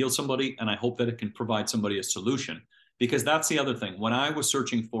help heal somebody, and I hope that it can provide somebody a solution. Because that's the other thing. When I was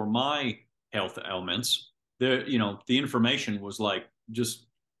searching for my health ailments, the information was like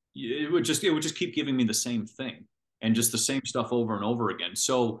it would just keep giving me the same thing and just the same stuff over and over again.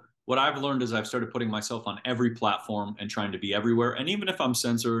 So what I've learned is I've started putting myself on every platform and trying to be everywhere. And even if I'm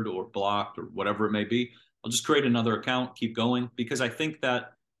censored or blocked or whatever it may be, I'll just create another account, keep going, because I think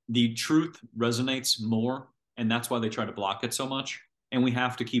that the truth resonates more. And that's why they try to block it so much. And we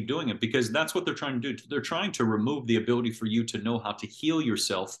have to keep doing it because that's what they're trying to do. They're trying to remove the ability for you to know how to heal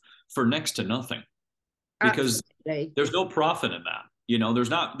yourself for next to nothing, because Absolutely. there's no profit in that.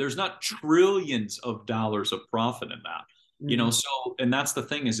 There's not trillions of dollars of profit in that. Mm. So, and that's the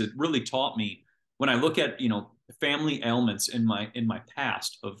thing, is it really taught me when I look at, family ailments in my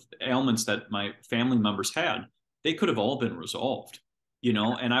past, of ailments that my family members had, they could have all been resolved,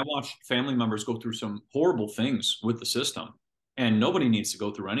 and I watched family members go through some horrible things with the system, and nobody needs to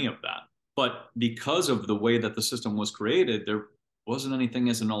go through any of that. But because of the way that the system was created, there wasn't anything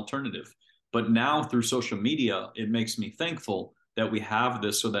as an alternative. But now through social media, it makes me thankful that we have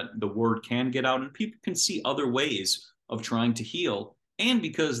this so that the word can get out and people can see other ways of trying to heal. And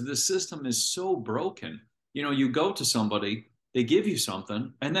because the system is so broken, you go to somebody, they give you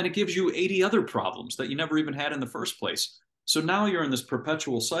something, and then it gives you 80 other problems that you never even had in the first place. So now you're in this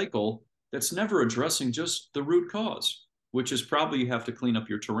perpetual cycle that's never addressing just the root cause, which is probably you have to clean up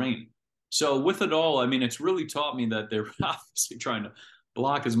your terrain. So with it all, I mean, it's really taught me that they're obviously trying to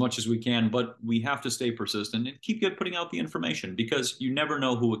block as much as we can, but we have to stay persistent and keep putting out the information because you never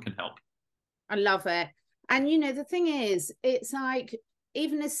know who it can help. I love it. And the thing is, it's like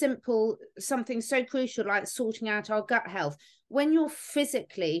even as simple, something so crucial like sorting out our gut health. When you're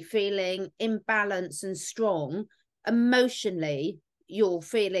physically feeling imbalanced and strong, emotionally,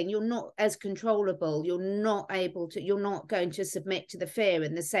 you're not as controllable, you're not going to submit to the fear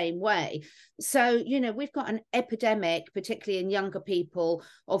in the same way. So we've got an epidemic, particularly in younger people,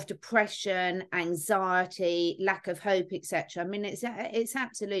 of depression, anxiety, lack of hope, etc. I mean, it's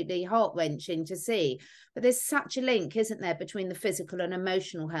absolutely heart-wrenching to see, but there's such a link, isn't there, between the physical and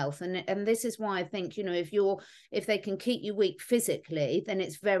emotional health. And this is why I think if they can keep you weak physically, then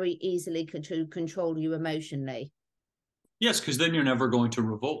it's very easily to control you emotionally. Yes, because then you're never going to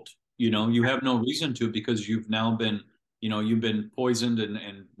revolt. You have no reason to because you've now been, you've been poisoned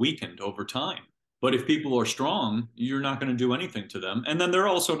and weakened over time. But if people are strong, you're not going to do anything to them. And then they're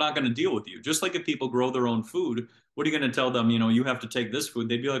also not going to deal with you. Just like if people grow their own food, what are you going to tell them? You have to take this food.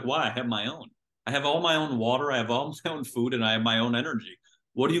 They'd be like, why? I have my own. I have all my own water. I have all my own food and I have my own energy.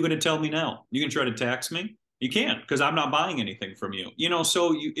 What are you going to tell me now? You can try to tax me? You can't because I'm not buying anything from you.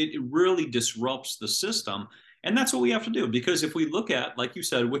 So it really disrupts the system. And that's what we have to do. Because if we look at, like you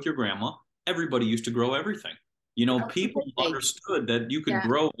said, with your grandma, everybody used to grow everything. People Absolutely. understood that you could Yeah.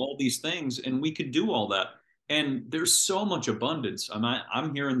 grow all these things and we could do all that. And there's so much abundance.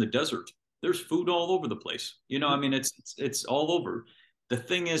 I'm here in the desert. There's food all over the place. I mean, it's all over. The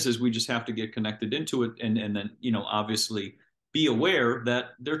thing is we just have to get connected into it and then, obviously be aware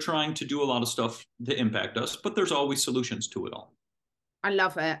that they're trying to do a lot of stuff to impact us, but there's always solutions to it all. I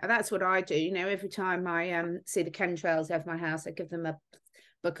love it. That's what I do. Every time I see the chemtrails over my house, I give them a,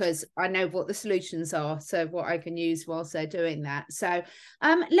 because I know what the solutions are, so what I can use whilst they're doing that. So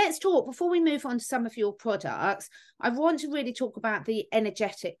let's talk, before we move on to some of your products, I want to really talk about the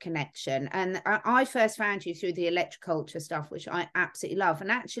energetic connection. And I first found you through the electroculture stuff, which I absolutely love. And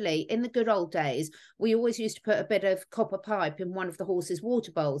actually, in the good old days, we always used to put a bit of copper pipe in one of the horses'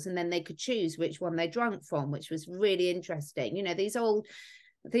 water bowls, and then they could choose which one they drank from, which was really interesting.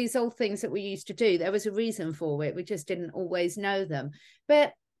 These old things that we used to do, there was a reason for it, we just didn't always know them.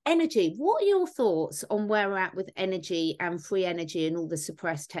 But energy, what are your thoughts on where we're at with energy and free energy and all the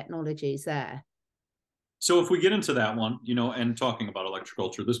suppressed technologies there? So if we get into that one, and talking about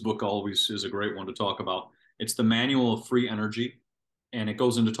electroculture, this book always is a great one to talk about. It's the Manual of Free Energy, and it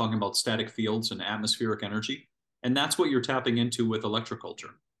goes into talking about static fields and atmospheric energy. And that's what you're tapping into with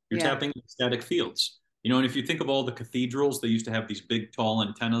electroculture. You're Yeah. tapping into static fields. And if you think of all the cathedrals, they used to have these big, tall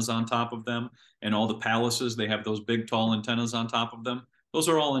antennas on top of them, and all the palaces, they have those big, tall antennas on top of them. Those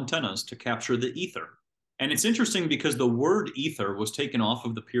are all antennas to capture the ether. And it's interesting because the word ether was taken off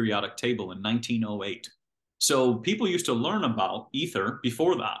of the periodic table in 1908. So people used to learn about ether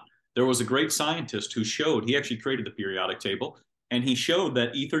before that. There was a great scientist who showed, he actually created the periodic table, and he showed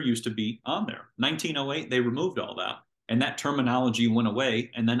that ether used to be on there. 1908, they removed all that, and that terminology went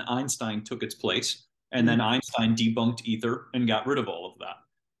away, and then Einstein took its place, and then Einstein debunked ether and got rid of all of that.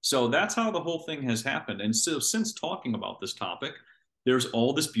 So that's how the whole thing has happened. And so since talking about this topic, there's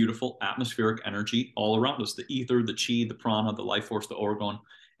all this beautiful atmospheric energy all around us, the ether, the chi, the prana, the life force, the orgone.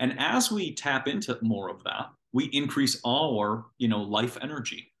 And as we tap into more of that, we increase our, life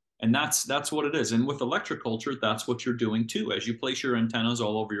energy. And that's what it is. And with electroculture, that's what you're doing too. As you place your antennas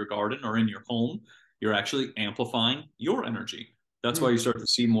all over your garden or in your home, you're actually amplifying your energy. That's why you start to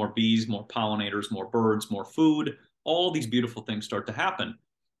see more bees, more pollinators, more birds, more food. All these beautiful things start to happen.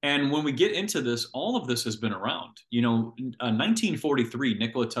 And when we get into this, all of this has been around. 1943,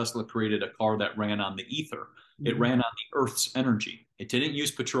 Nikola Tesla created a car that ran on the ether. It ran on the Earth's energy. It didn't use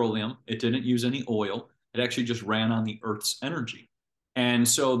petroleum. It didn't use any oil. It actually just ran on the Earth's energy. And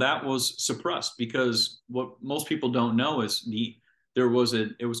so that was suppressed because what most people don't know is it was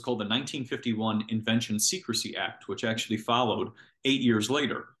called the 1951 Invention Secrecy Act, which actually followed 8 years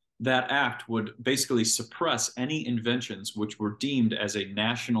later. That act would basically suppress any inventions which were deemed as a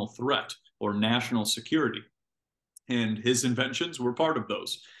national threat or national security. And his inventions were part of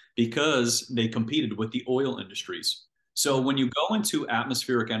those because they competed with the oil industries. So when you go into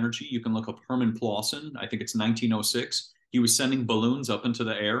atmospheric energy, you can look up Herman Clausen. I think it's 1906. He was sending balloons up into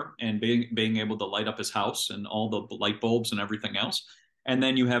the air and being able to light up his house and all the light bulbs and everything else. And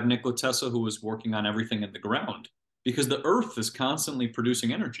then you have Nikola Tesla, who was working on everything in the ground because the earth is constantly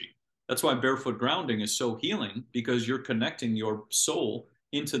producing energy. That's why barefoot grounding is so healing, because you're connecting your soul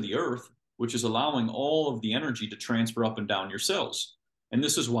into the earth, which is allowing all of the energy to transfer up and down your cells. And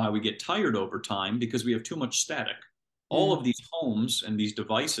this is why we get tired over time, because we have too much static. All of these homes and these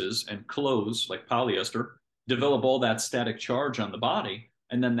devices and clothes like polyester develop all that static charge on the body,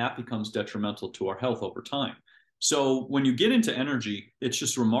 and then that becomes detrimental to our health over time. So when you get into energy, it's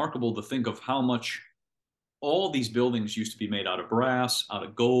just remarkable to think of how much all these buildings used to be made out of brass, out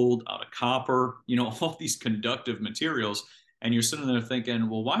of gold, out of copper, all these conductive materials. And you're sitting there thinking,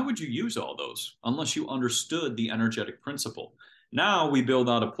 well, why would you use all those unless you understood the energetic principle? Now we build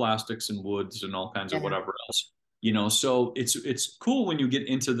out of plastics and woods and all kinds of whatever else. So it's cool when you get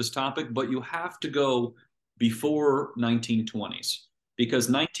into this topic, but you have to go before 1920s, because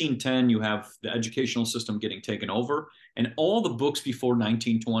 1910 you have the educational system getting taken over, and all the books before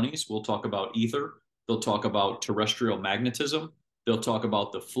 1920s will talk about ether. They'll talk about terrestrial magnetism. They'll talk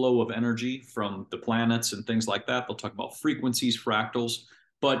about the flow of energy from the planets and things like that. They'll talk about frequencies, fractals,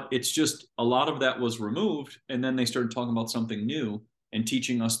 but it's just a lot of that was removed. And then they started talking about something new and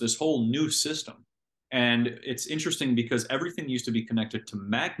teaching us this whole new system. And it's interesting because everything used to be connected to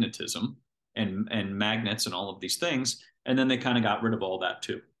magnetism and magnets and all of these things. And then they kind of got rid of all that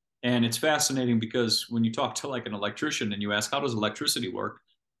too. And it's fascinating because when you talk to like an electrician and you ask, how does electricity work?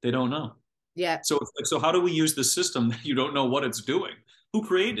 They don't know. Yeah. So it's like, so how do we use the system that you don't know what it's doing? Who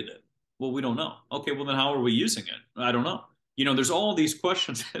created it? Well, we don't know. Okay, well then how are we using it? I don't know. There's all these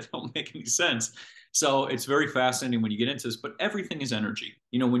questions that don't make any sense. So it's very fascinating when you get into this, but everything is energy.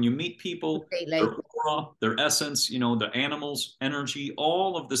 When you meet people, their Completely. aura, their essence, the animals, energy,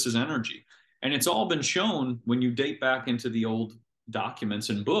 all of this is energy. And it's all been shown when you date back into the old documents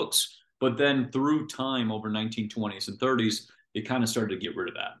and books, but then through time over 1920s and 30s, it kind of started to get rid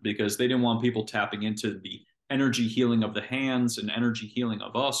of that because they didn't want people tapping into the energy healing of the hands and energy healing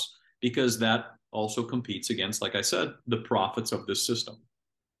of us, because that also competes against, like I said, the profits of this system.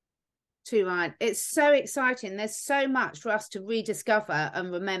 Too right. It's so exciting. There's so much for us to rediscover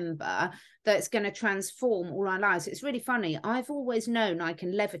and remember that's going to transform all our lives. It's really funny. I've always known I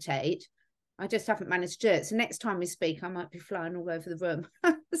can levitate. I just haven't managed to do it. So next time we speak, I might be flying all over the room.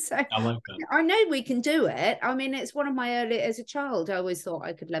 So I like that. I know we can do it. I mean, it's one of my early, as a child, I always thought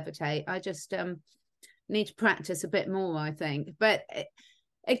I could levitate. I just need to practice a bit more, I think. But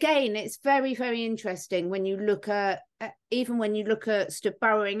again, it's very, very interesting when you look at, even when you look at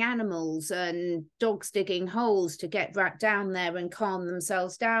burrowing animals and dogs digging holes to get right down there and calm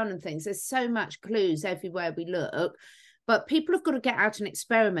themselves down and things. There's so much clues everywhere we look. But people have got to get out and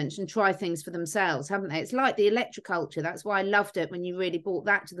experiment and try things for themselves, haven't they? It's like the electroculture. That's why I loved it when you really brought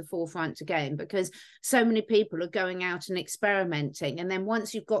that to the forefront again, because so many people are going out and experimenting. And then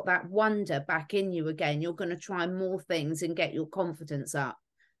once you've got that wonder back in you again, you're going to try more things and get your confidence up.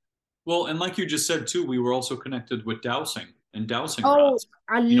 Well, and like you just said too, we were also connected with dowsing and dowsing Oh, rods.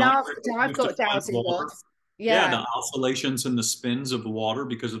 I You know, love it. we I've used to got find dowsing water. rods. Yeah, Yeah. the oscillations and the spins of the water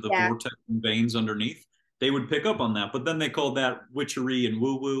because of the Yeah. vortex and veins underneath. They would pick up on that, but then they called that witchery and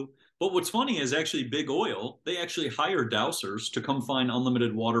woo-woo. But what's funny is actually big oil, they actually hire dowsers to come find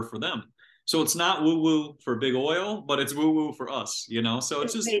unlimited water for them. So it's not woo-woo for big oil, but it's woo-woo for us, So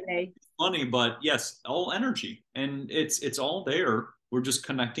it's just Completely. funny, but yes, all energy, and it's all there. We're just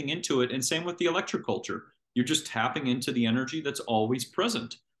connecting into it, and same with the electroculture. You're just tapping into the energy that's always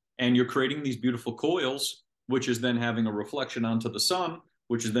present, and you're creating these beautiful coils, which is then having a reflection onto the sun,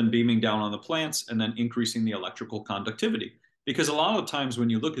 which is then beaming down on the plants and then increasing the electrical conductivity. Because a lot of times when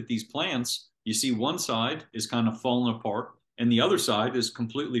you look at these plants, you see one side is kind of fallen apart and the other side is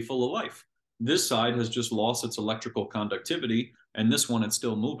completely full of life. This side has just lost its electrical conductivity, and this one it's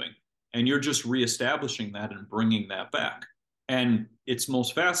still moving. And you're just reestablishing that and bringing that back. And it's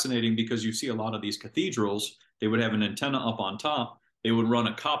most fascinating because you see a lot of these cathedrals, they would have an antenna up on top, they would run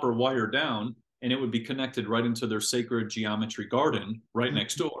a copper wire down, and it would be connected right into their sacred geometry garden right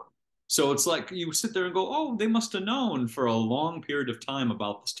next door. So it's like you sit there and go, oh, they must have known for a long period of time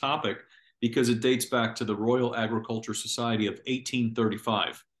about this topic, because it dates back to the Royal Agriculture Society of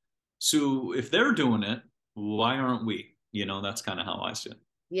 1835. So if they're doing it, why aren't we? That's kind of how I see it.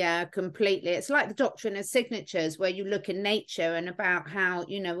 Yeah, completely. It's like the doctrine of signatures, where you look in nature and about how,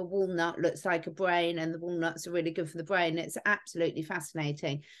 a walnut looks like a brain and the walnuts are really good for the brain. It's absolutely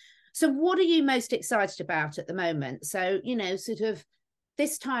fascinating. So what are you most excited about at the moment? So, sort of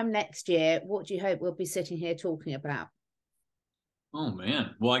this time next year, what do you hope we'll be sitting here talking about? Oh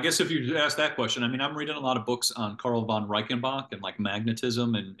man. Well, I guess if you ask that question, I mean, I'm reading a lot of books on Carl von Reichenbach and like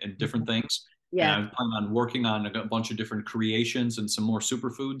magnetism and different things. And Yeah. I plan on working on a bunch of different creations and some more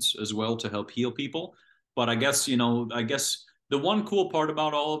superfoods as well to help heal people. But I guess, I guess the one cool part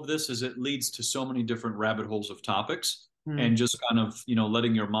about all of this is it leads to so many different rabbit holes of topics Mm. and just kind of,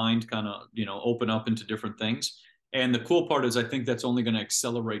 letting your mind kind of, open up into different things. And the cool part is I think that's only going to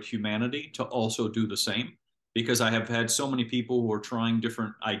accelerate humanity to also do the same because I have had so many people who are trying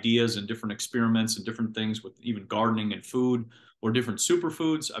different ideas and different experiments and different things with even gardening and food or different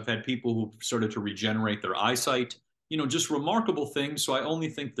superfoods. I've had people who've started to regenerate their eyesight, just remarkable things. So I only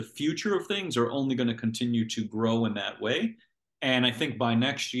think the future of things are only going to continue to grow in that way. And I think by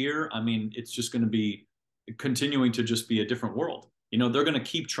next year, I mean, it's just going to be continuing to just be a different world. They're going to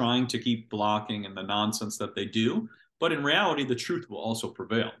keep trying to keep blocking and the nonsense that they do. But in reality, the truth will also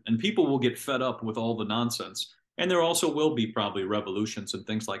prevail, and people will get fed up with all the nonsense. And there also will be probably revolutions and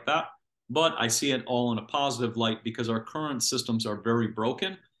things like that. But I see it all in a positive light because our current systems are very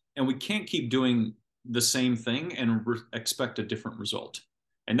broken, and we can't keep doing the same thing and expect a different result.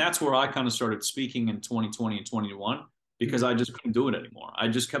 And that's where I kind of started speaking in 2020 and 21 because Mm. I just couldn't do it anymore. I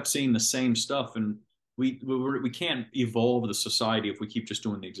just kept seeing the same stuff, and we can't evolve the society if we keep just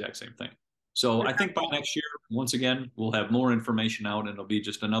doing the exact same thing. So I think by next year, once again, we'll have more information out and it'll be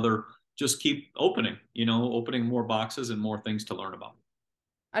just another, just keep opening, opening more boxes and more things to learn about.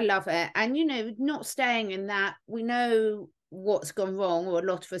 I love it. And, not staying in that, we know what's gone wrong, or a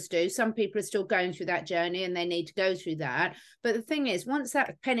lot of us do. Some people are still going through that journey and they need to go through that. But the thing is, once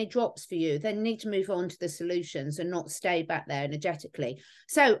that penny drops for you, then you need to move on to the solutions and not stay back there energetically.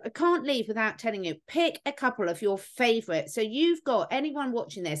 So I can't leave without telling you, pick a couple of your favorites. So you've got anyone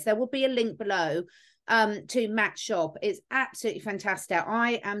watching this, there will be a link below to Matt's shop. It's absolutely fantastic.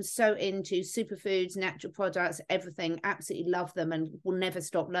 I am so into superfoods, natural products, everything. Absolutely love them and will never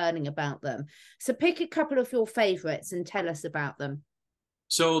stop learning about them. So pick a couple of your favorites and tell us about them.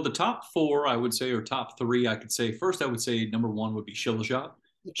 So the top four, I would say, or top three, I could say. First, I would say number one would be Shilajit. Oh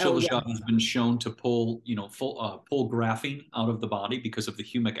yeah. Shilajit has been shown to pull, pull graphene out of the body because of the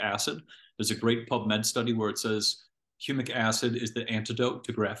humic acid. There's a great PubMed study where it says humic acid is the antidote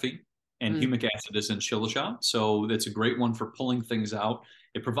to graphene, and Mm. humic acid is in Shilajit. So that's a great one for pulling things out.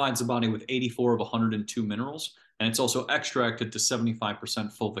 It provides the body with 84 of 102 minerals, and it's also extracted to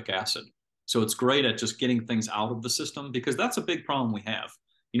 75% fulvic acid. So it's great at just getting things out of the system because that's a big problem we have.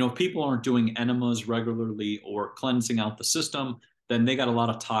 If people aren't doing enemas regularly or cleansing out the system, then they got a lot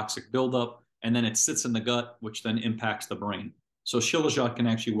of toxic buildup, and then it sits in the gut, which then impacts the brain. So Shilajit can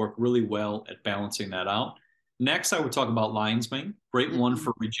actually work really well at balancing that out. Next, I would talk about lion's mane. Great one Mm.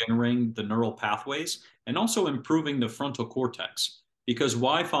 for regenerating the neural pathways and also improving the frontal cortex because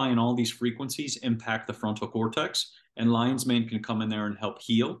Wi-Fi and all these frequencies impact the frontal cortex, and lion's mane can come in there and help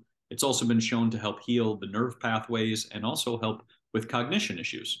heal. It's also been shown to help heal the nerve pathways and also help with cognition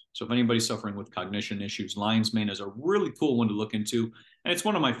issues. So if anybody's suffering with cognition issues, lion's mane is a really cool one to look into. And it's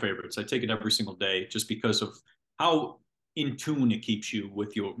one of my favorites. I take it every single day just because of how in tune it keeps you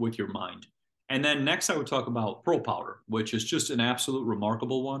with your mind. And then next I would talk about pearl powder, which is just an absolute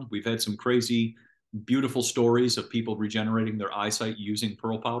remarkable one. We've had some crazy, beautiful stories of people regenerating their eyesight using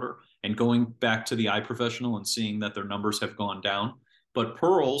pearl powder and going back to the eye professional and seeing that their numbers have gone down. But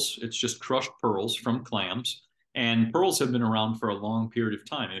pearls, it's just crushed pearls from clams. And pearls have been around for a long period of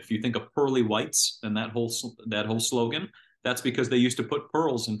time. If you think of pearly whites and that whole slogan, that's because they used to put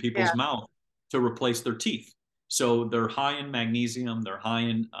pearls in Yeah. people's mouth to replace their teeth. So they're high in magnesium, they're high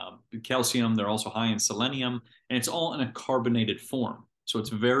in calcium, they're also high in selenium, and it's all in a carbonated form. So it's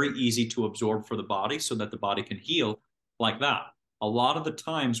very easy to absorb for the body so that the body can heal like that. A lot of the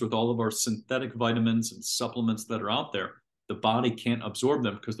times with all of our synthetic vitamins and supplements that are out there, the body can't absorb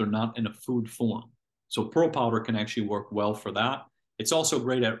them because they're not in a food form. So pearl powder can actually work well for that. It's also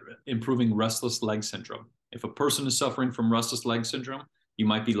great at improving restless leg syndrome. If a person is suffering from restless leg syndrome, you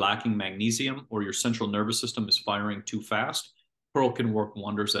might be lacking magnesium or your central nervous system is firing too fast. Pearl can work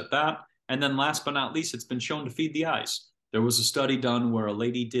wonders at that. And then last but not least, it's been shown to feed the eyes. There was a study done where a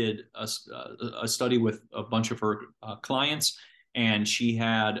lady did a study with a bunch of her clients, and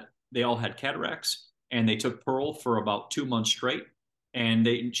they all had cataracts, and they took Pearl for about 2 months straight, and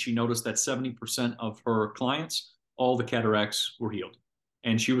she noticed that 70% of her clients, all the cataracts were healed,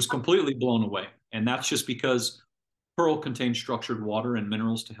 and she was completely blown away. And that's just because Pearl contains structured water and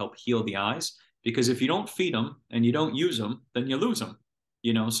minerals to help heal the eyes. Because if you don't feed them and you don't use them, then you lose them.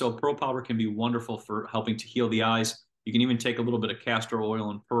 So pearl powder can be wonderful for helping to heal the eyes. You can even take a little bit of castor oil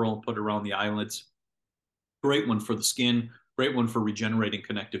and pearl and put it around the eyelids. Great one for the skin. Great one for regenerating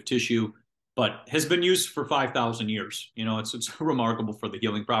connective tissue. but has been used for 5,000 years. You know, it's remarkable for the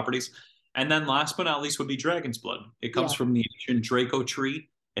healing properties. And then last but not least would be dragon's blood. It comes Yeah. from the ancient Draco tree.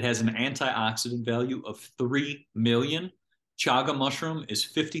 It has an antioxidant value of 3 million. Chaga mushroom is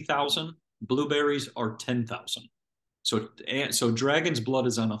 50,000. Blueberries are 10,000. So dragon's blood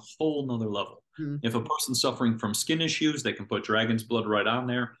is on a whole nother level. Mm. If a person's suffering from skin issues, they can put dragon's blood right on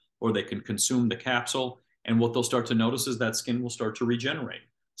there, or they can consume the capsule. And what they'll start to notice is that skin will start to regenerate.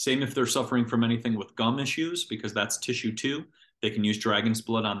 Same if they're suffering from anything with gum issues, because that's tissue too. They can use dragon's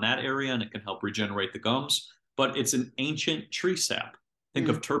blood on that area and it can help regenerate the gums. But it's an ancient tree sap. Think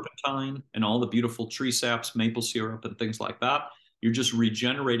of turpentine and all the beautiful tree saps, maple syrup, and things like that. You're just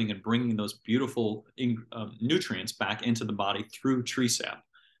regenerating and bringing those beautiful nutrients back into the body through tree sap.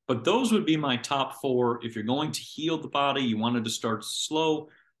 But those would be my top four. If you're going to heal the body, you wanted to start slow,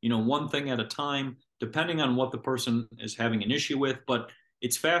 you know, one thing at a time, depending on what the person is having an issue with. But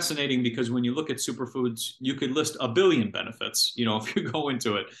it's fascinating because when you look at superfoods, you could list a billion benefits, you know, if you go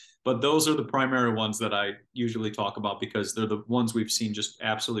into it. But those are the primary ones that I usually talk about because they're the ones we've seen just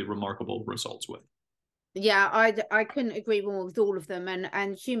absolutely remarkable results with. Yeah, I couldn't agree more with all of them, and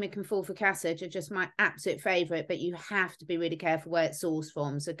humic and fulvic acid are just my absolute favorite. But you have to be really careful where it's sourced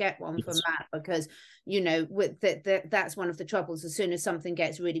from. So get one from Matt, because you know with that's one of the troubles. As soon as something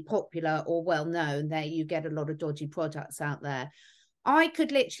gets really popular or well known, there you get a lot of dodgy products out there. I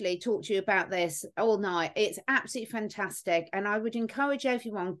could literally talk to you about this all night. It's absolutely fantastic. And I would encourage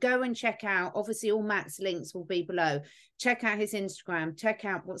everyone, go and check out, obviously all Matt's links will be below. Check out his Instagram, check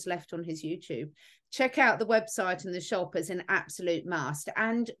out what's left on his YouTube. Check out the website and the shop as an absolute must,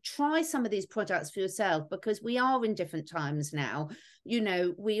 and try some of these products for yourself, because we are in different times now. You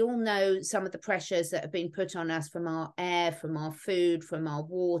know, we all know some of the pressures that have been put on us from our air, from our food, from our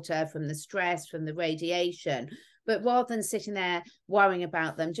water, from the stress, from the radiation. But rather than sitting there worrying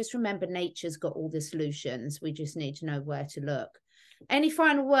about them, just remember nature's got all the solutions. We just need to know where to look. Any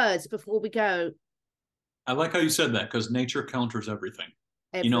final words before we go? I like how you said that because nature counters everything.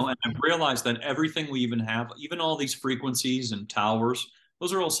 You know, and I've realized that everything we even have, even all these frequencies and towers,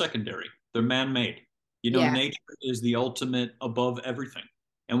 those are all secondary. They're man-made. You know, Yeah. nature is the ultimate above everything.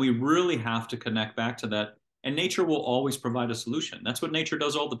 And we really have to connect back to that. And nature will always provide a solution. That's what nature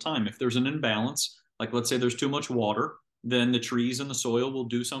does all the time. If there's an imbalance, like let's say there's too much water, then the trees and the soil will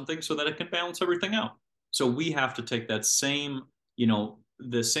do something so that it can balance everything out. So we have to take that same, you know,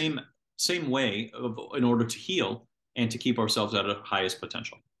 the same way of in order to heal and to keep ourselves at our highest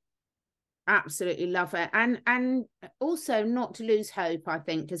potential. Absolutely love it. And also not to lose hope, I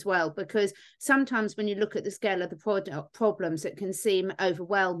think, as well, because sometimes when you look at the scale of the problems, it can seem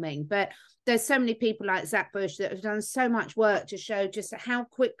overwhelming. But there's so many people like Zach Bush that have done so much work to show just how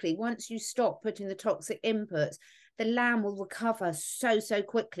quickly, once you stop putting the toxic inputs, the land will recover so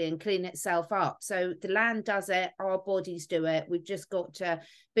quickly and clean itself up. So the land does it, our bodies do it. We've just got to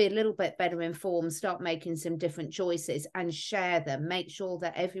be a little bit better informed, start making some different choices and share them. Make sure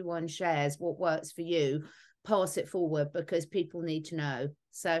that everyone shares what works for you. Pass it forward, because people need to know.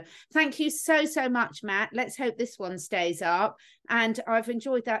 So thank you so much, Matt. Let's hope this one stays up. And I've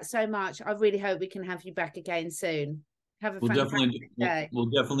enjoyed that so much. I really hope we can have you back again soon. Have a fantastic day. We'll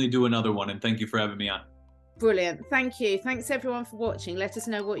definitely do another one. And thank you for having me on. Brilliant. Thank you. Thanks everyone for watching. Let us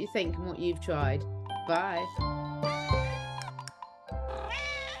know what you think and what you've tried. Bye.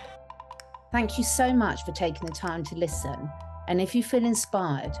 Thank you so much for taking the time to listen. And if you feel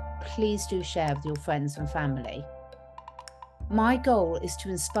inspired, please do share with your friends and family. My goal is to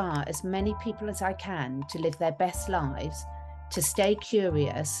inspire as many people as I can to live their best lives, to stay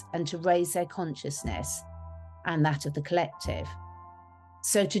curious, and to raise their consciousness and that of the collective.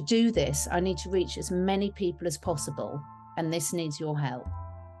 So to do this, I need to reach as many people as possible, and this needs your help.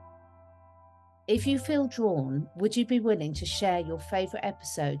 If you feel drawn, would you be willing to share your favourite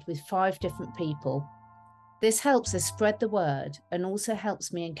episode with 5 different people? This helps us spread the word and also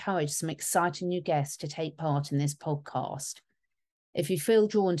helps me encourage some exciting new guests to take part in this podcast. If you feel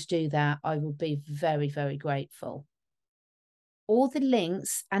drawn to do that, I will be very grateful. All the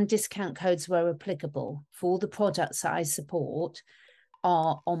links and discount codes where applicable for all the products that I support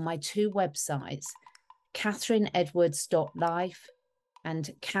are on my 2 websites, catherineedwards.life and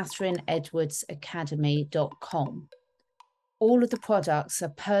catherineedwardsacademy.com. All of the products are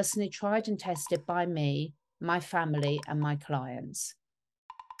personally tried and tested by me, my family, and my clients.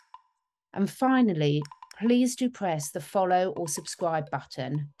 And finally, please do press the follow or subscribe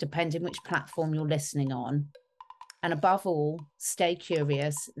button, depending which platform you're listening on. And above all, stay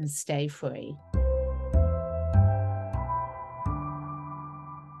curious and stay free.